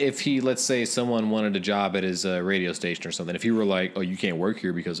if he, let's say, someone wanted a job at his radio station or something, if he were like, "Oh, you can't work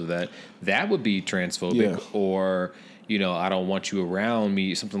here because of that," that would be transphobic. Yeah. Or I don't want you around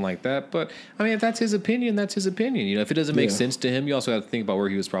me, something like that. But I mean, if that's his opinion, that's his opinion. If it doesn't make sense to him, you also have to think about where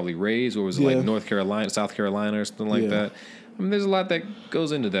he was probably raised, or was it like North Carolina, South Carolina, or something like that. I mean, there's a lot that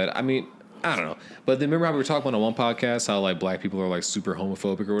goes into that. I mean, I don't know. But then remember how we were talking about on one podcast how like black people are like super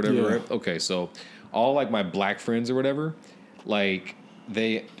homophobic or whatever, right? Okay, so all like my black friends or whatever, like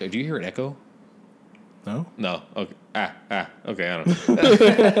do you hear an echo? No. Okay. Okay. I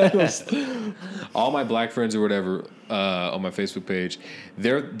don't know. All my black friends or whatever on my Facebook page,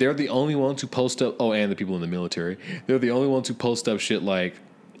 they're the only ones who post up. Oh, and the people in the military, they're the only ones who post up shit like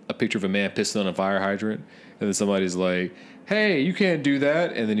a picture of a man pissing on a fire hydrant, and then somebody's like, "Hey, you can't do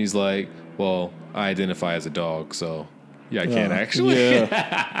that," and then he's like, "Well, I identify as a dog, so yeah, I can't actually."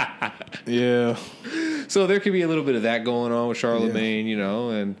 Yeah. So there could be a little bit of that going on with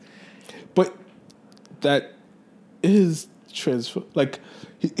Charlamagne, and but that is like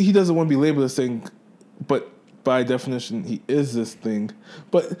he doesn't want to be labeled as thing, but by definition he is this thing.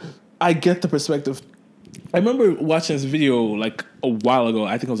 But I get the perspective. I remember watching this video like a while ago.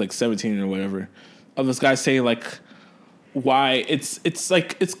 I think I was like 17 or whatever, of this guy saying like why it's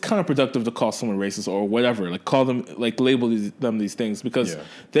like it's counterproductive to call someone racist or whatever, like call them like label them these things, because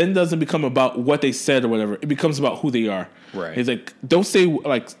then it doesn't become about what they said or whatever. It becomes about who they are. Right. He's like, don't say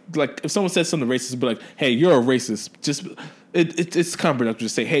like if someone says something racist, be like, hey, you're a racist. Just it's counterproductive to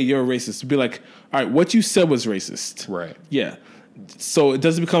say, hey, you're a racist. Be like, all right, what you said was racist. Right. Yeah. So it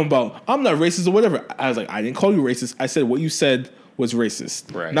doesn't become about I'm not racist or whatever. I was like, I didn't call you racist. I said what you said was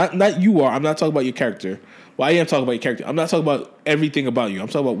racist. Right. Not you are. I'm not talking about your character. Well, I am talking about your character. I'm not talking about everything about you. I'm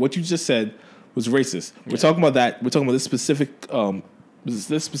talking about what you just said was racist. We're talking about that. We're talking about this specific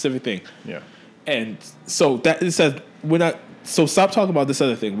thing. Yeah. And so that it says we're not. So stop talking about this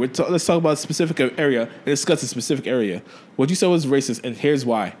other thing. Let's talk about a specific area and discuss a specific area. What you said was racist, and here's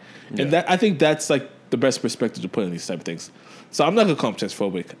why. Yeah. And I think that's like the best perspective to put in these type of things. So I'm not gonna call him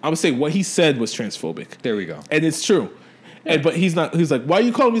transphobic. I'm gonna say what he said was transphobic. There we go. And it's true. Yeah. But he's not. He's like, why are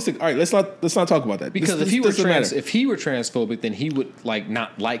you calling me sick? All right, let's not talk about that. Because if he were transphobic, then he would like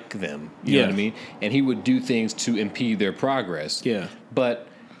not like them. You know what I mean? And he would do things to impede their progress. Yeah. But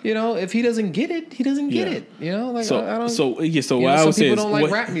if he doesn't get it, he doesn't get it. Like so, I don't. So what I would say is, some people don't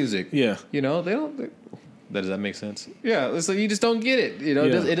like rap music. Yeah. They don't. Does that make sense? Yeah. So you just don't get it.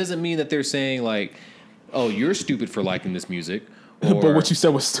 It doesn't mean that they're saying like, oh, you're stupid for liking this music, but what you said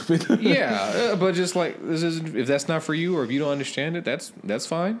was stupid. Yeah, but just like if that's not for you, or if you don't understand it, that's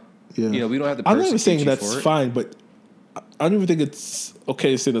fine. Yeah, we don't have to. I'm not even saying that's fine, but I don't even think it's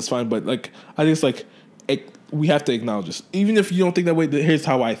okay to say that's fine. But like, I think it's like we have to acknowledge this, even if you don't think that way. Here's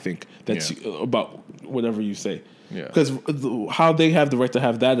how I think about whatever you say. Yeah, because how they have the right to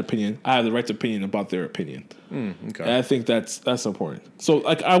have that opinion, I have the right to opinion about their opinion. Okay, and I think that's important. So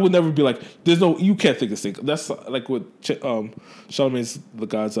like, I would never be like, you can't think this thing. That's like what Charlamagne's the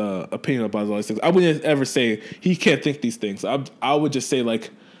God's opinion about all these things. I wouldn't ever say he can't think these things. I would just say like,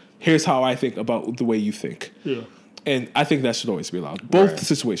 here's how I think about the way you think. Yeah, and I think that should always be allowed. Both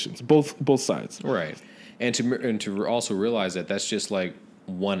situations, both sides. Right, and to also realize that that's just like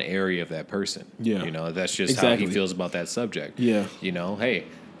one area of that person. Yeah, that's just how he feels about that subject. Yeah, hey,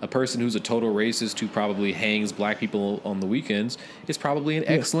 a person who's a total racist who probably hangs black people on the weekends is probably an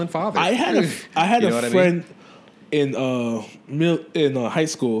excellent father. I had a friend in high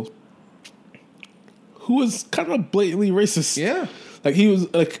school who was kind of blatantly racist. Yeah, like he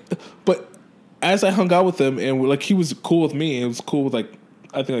was like, but as I hung out with him and like he was cool with me and it was cool with like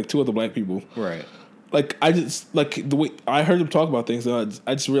I think like two other black people. Right. Like I just like the way I heard him talk about things, and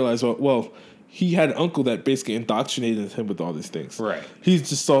I just realized, well, he had an uncle that basically indoctrinated him with all these things. Right. He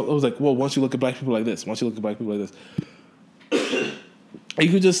just saw. I was like, well, once you look at black people like this, once you look at black people like this, you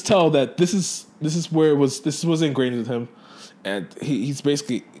could just tell that this is where it was. This was ingrained in him, and he's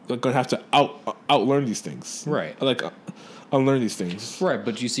basically gonna have to outlearn these things. Right. Like. Unlearn these things. Right,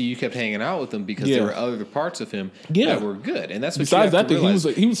 but you see, you kept hanging out with him because there were other parts of him that were good, and that's what besides you have that to realize.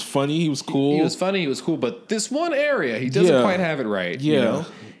 He was funny, he was cool. He was funny, he was cool, but this one area he doesn't quite have it right. Yeah,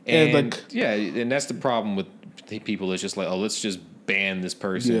 and and that's the problem with people. It's just like, let's just ban this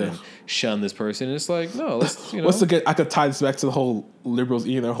person and shun this person. And it's like, no, let's I could tie this back to the whole liberals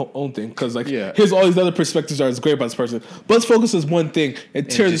eating their own thing because like here's all these other perspectives that is great about this person, but let's focus on one thing and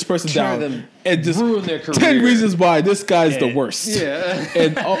tear this person down and just ruin their career. 10 reasons why this guy's the worst. Yeah,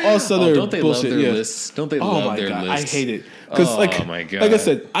 and all this other don't they bullshit. Love their lists? Don't they love their God, lists? I hate it because my God. Like I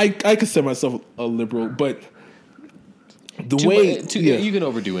said, I consider myself a liberal, but you can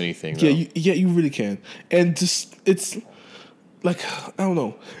overdo anything. Though. You really can, and just it's. Like, I don't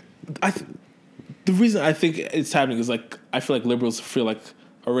know. The reason I think it's happening is, like, I feel like liberals feel like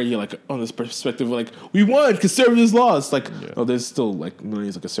already, like, on this perspective, like, we won conservatives lost. Like, there's still, like,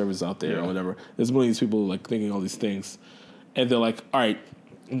 millions of conservatives out there or whatever. There's millions of people, like, thinking all these things. And they're like, all right,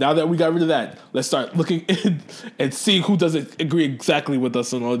 now that we got rid of that, let's start looking in and see who doesn't agree exactly with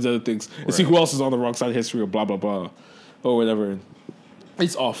us on all these other things. And see who else is on the wrong side of history or blah, blah, blah. Or whatever.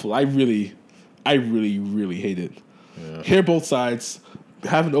 It's awful. I really, really hate it. Yeah. Hear both sides,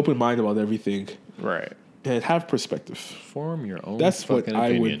 have an open mind about everything, right? And have perspective. Form your own. That's what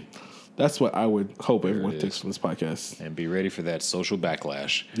opinion. That's what I would hope everyone takes from this podcast. And be ready for that social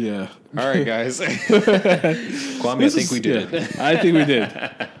backlash. Yeah. All right, guys. Kwame, I think we did it. I think we did.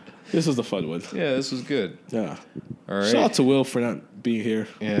 This was a fun one. Yeah, this was good. Yeah. All right. Shout out to Will for not being here.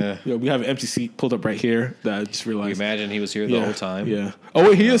 Yeah. We have an empty seat pulled up right here that I just realized. You imagine he was here the whole time. Yeah. Oh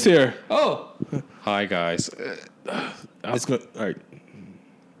wait, he is here. Oh. Hi guys. I was good. All right.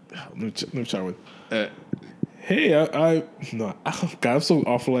 Let me try one. Hey, God, I'm so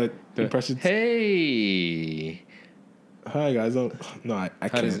awful at impressions. Hey. Hi guys. I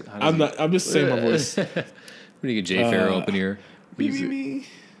can't. I'm just saying my voice. We need to get Jay Farrow up in here. Me. Me.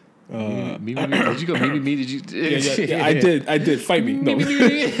 Did you go me? Did you? Yeah, I did. Fight me. No.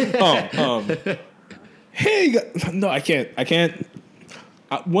 Hey, no, I can't.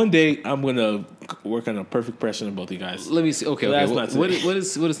 One day I'm gonna work on a perfect impression of both you guys. Let me see. Okay. What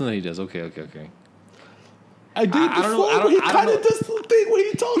is something he does? Okay. I did it before. He kind of does the thing where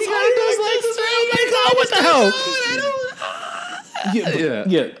he talks. He kind of does like this. Oh my God! What the hell?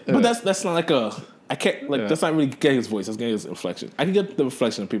 Yeah. But that's not like a. I can't like. That's not really getting his voice. That's getting his inflection. I can get the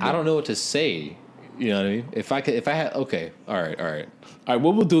inflection of people. I don't know what to say. You know what I mean? If I had. Okay. All right.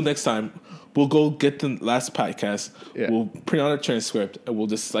 What we'll do next time? We'll go get the last podcast. Yeah. We'll print out a transcript and we'll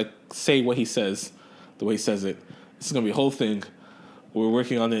just like say what he says, the way he says it. This is gonna be a whole thing. We're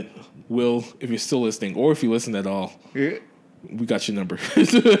working on it. Will, if you're still listening, or if you listen at all, we got your number.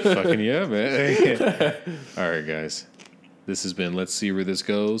 Fucking yeah, man. All right, guys. This has been Let's See Where This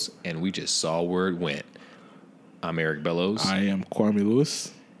Goes, and we just saw where it went. I'm Eric Bellows. I am Kwame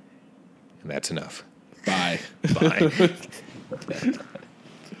Lewis. And that's enough. Bye.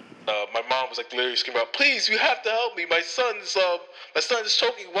 My mom was like literally screaming out, "Please, you have to help me. My son is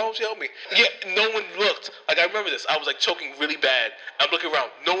choking. Why don't you help me?" Yeah, no one looked. Like I remember this. I was like choking really bad. I'm looking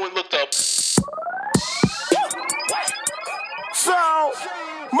around. No one looked up. So,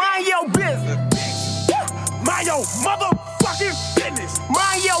 mind your business. Mind your mother. motherfucking business.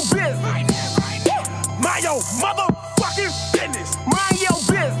 Mind your business. Mind your motherfucking business. Mind your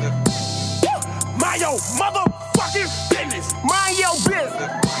business. Mind your motherfucking business. Mind your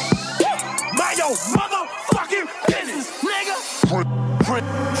business. Mind your motherfucking business, nigga.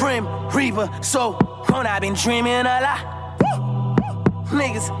 Grim Reaper, so grown, I been dreaming a lot.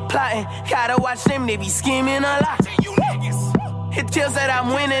 Niggas plotting, gotta watch them, they be scheming a lot. It feels that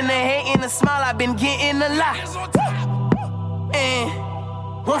I'm winning, they hating the smile, I've been getting a lot. And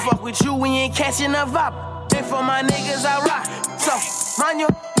won't fuck with you, we ain't catching a vibe. And for my niggas, I rock. So, mind your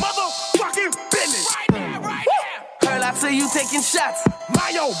motherfucking business. Heard I see you taking shots.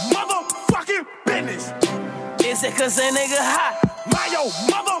 Mind your motherfucking business. Is it cause a nigga hot? Mind your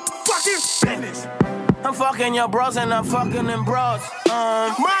motherfucking business. I'm fucking your bros and I'm fucking them bros.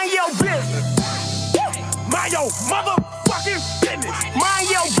 Mind your business. Mind your motherfucking business. Mind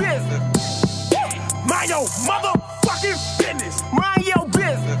your business. Mind your motherfucking business. Mind your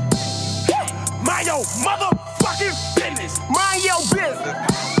business. Mind your motherfucking business. Mind your business.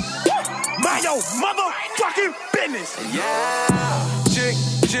 Mind your motherfucking business. Yeah.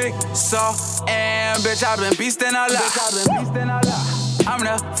 Jigsaw and bitch, I've been beastin' a lot. I'm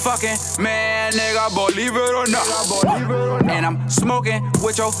the fucking man, nigga, believe it or not. And I'm smoking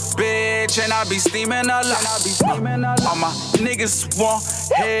with your bitch, and I be steaming a lot. All my niggas want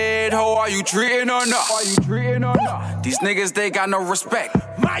head, ho, are you treating or not? These niggas, they got no respect.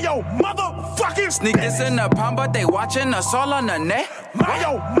 My yo motherfucking sneakers in the palm, but they watching us all on the net. My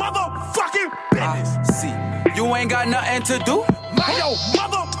yo motherfucking business. See, you ain't got nothing to do. My yo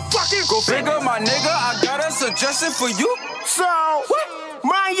motherfucking go figure, my nigga, I got a suggestion for you. So,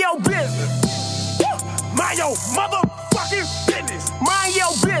 mind your business. Mind your motherfucking business. Mind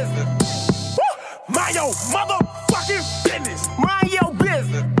your business. Mind your motherfucking business. Mind your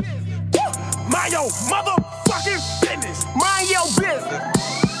business. Mind your motherfucking business. Mind your business.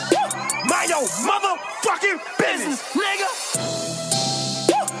 Mind your motherfucking business, nigga.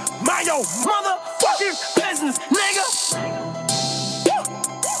 Mind your motherfucking business, nigga.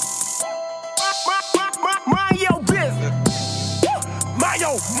 Mind your business. Mind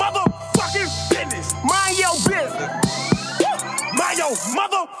your motherfucking business. Mind your business. Mind your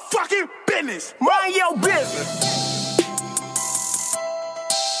motherfucking business. Mind your business.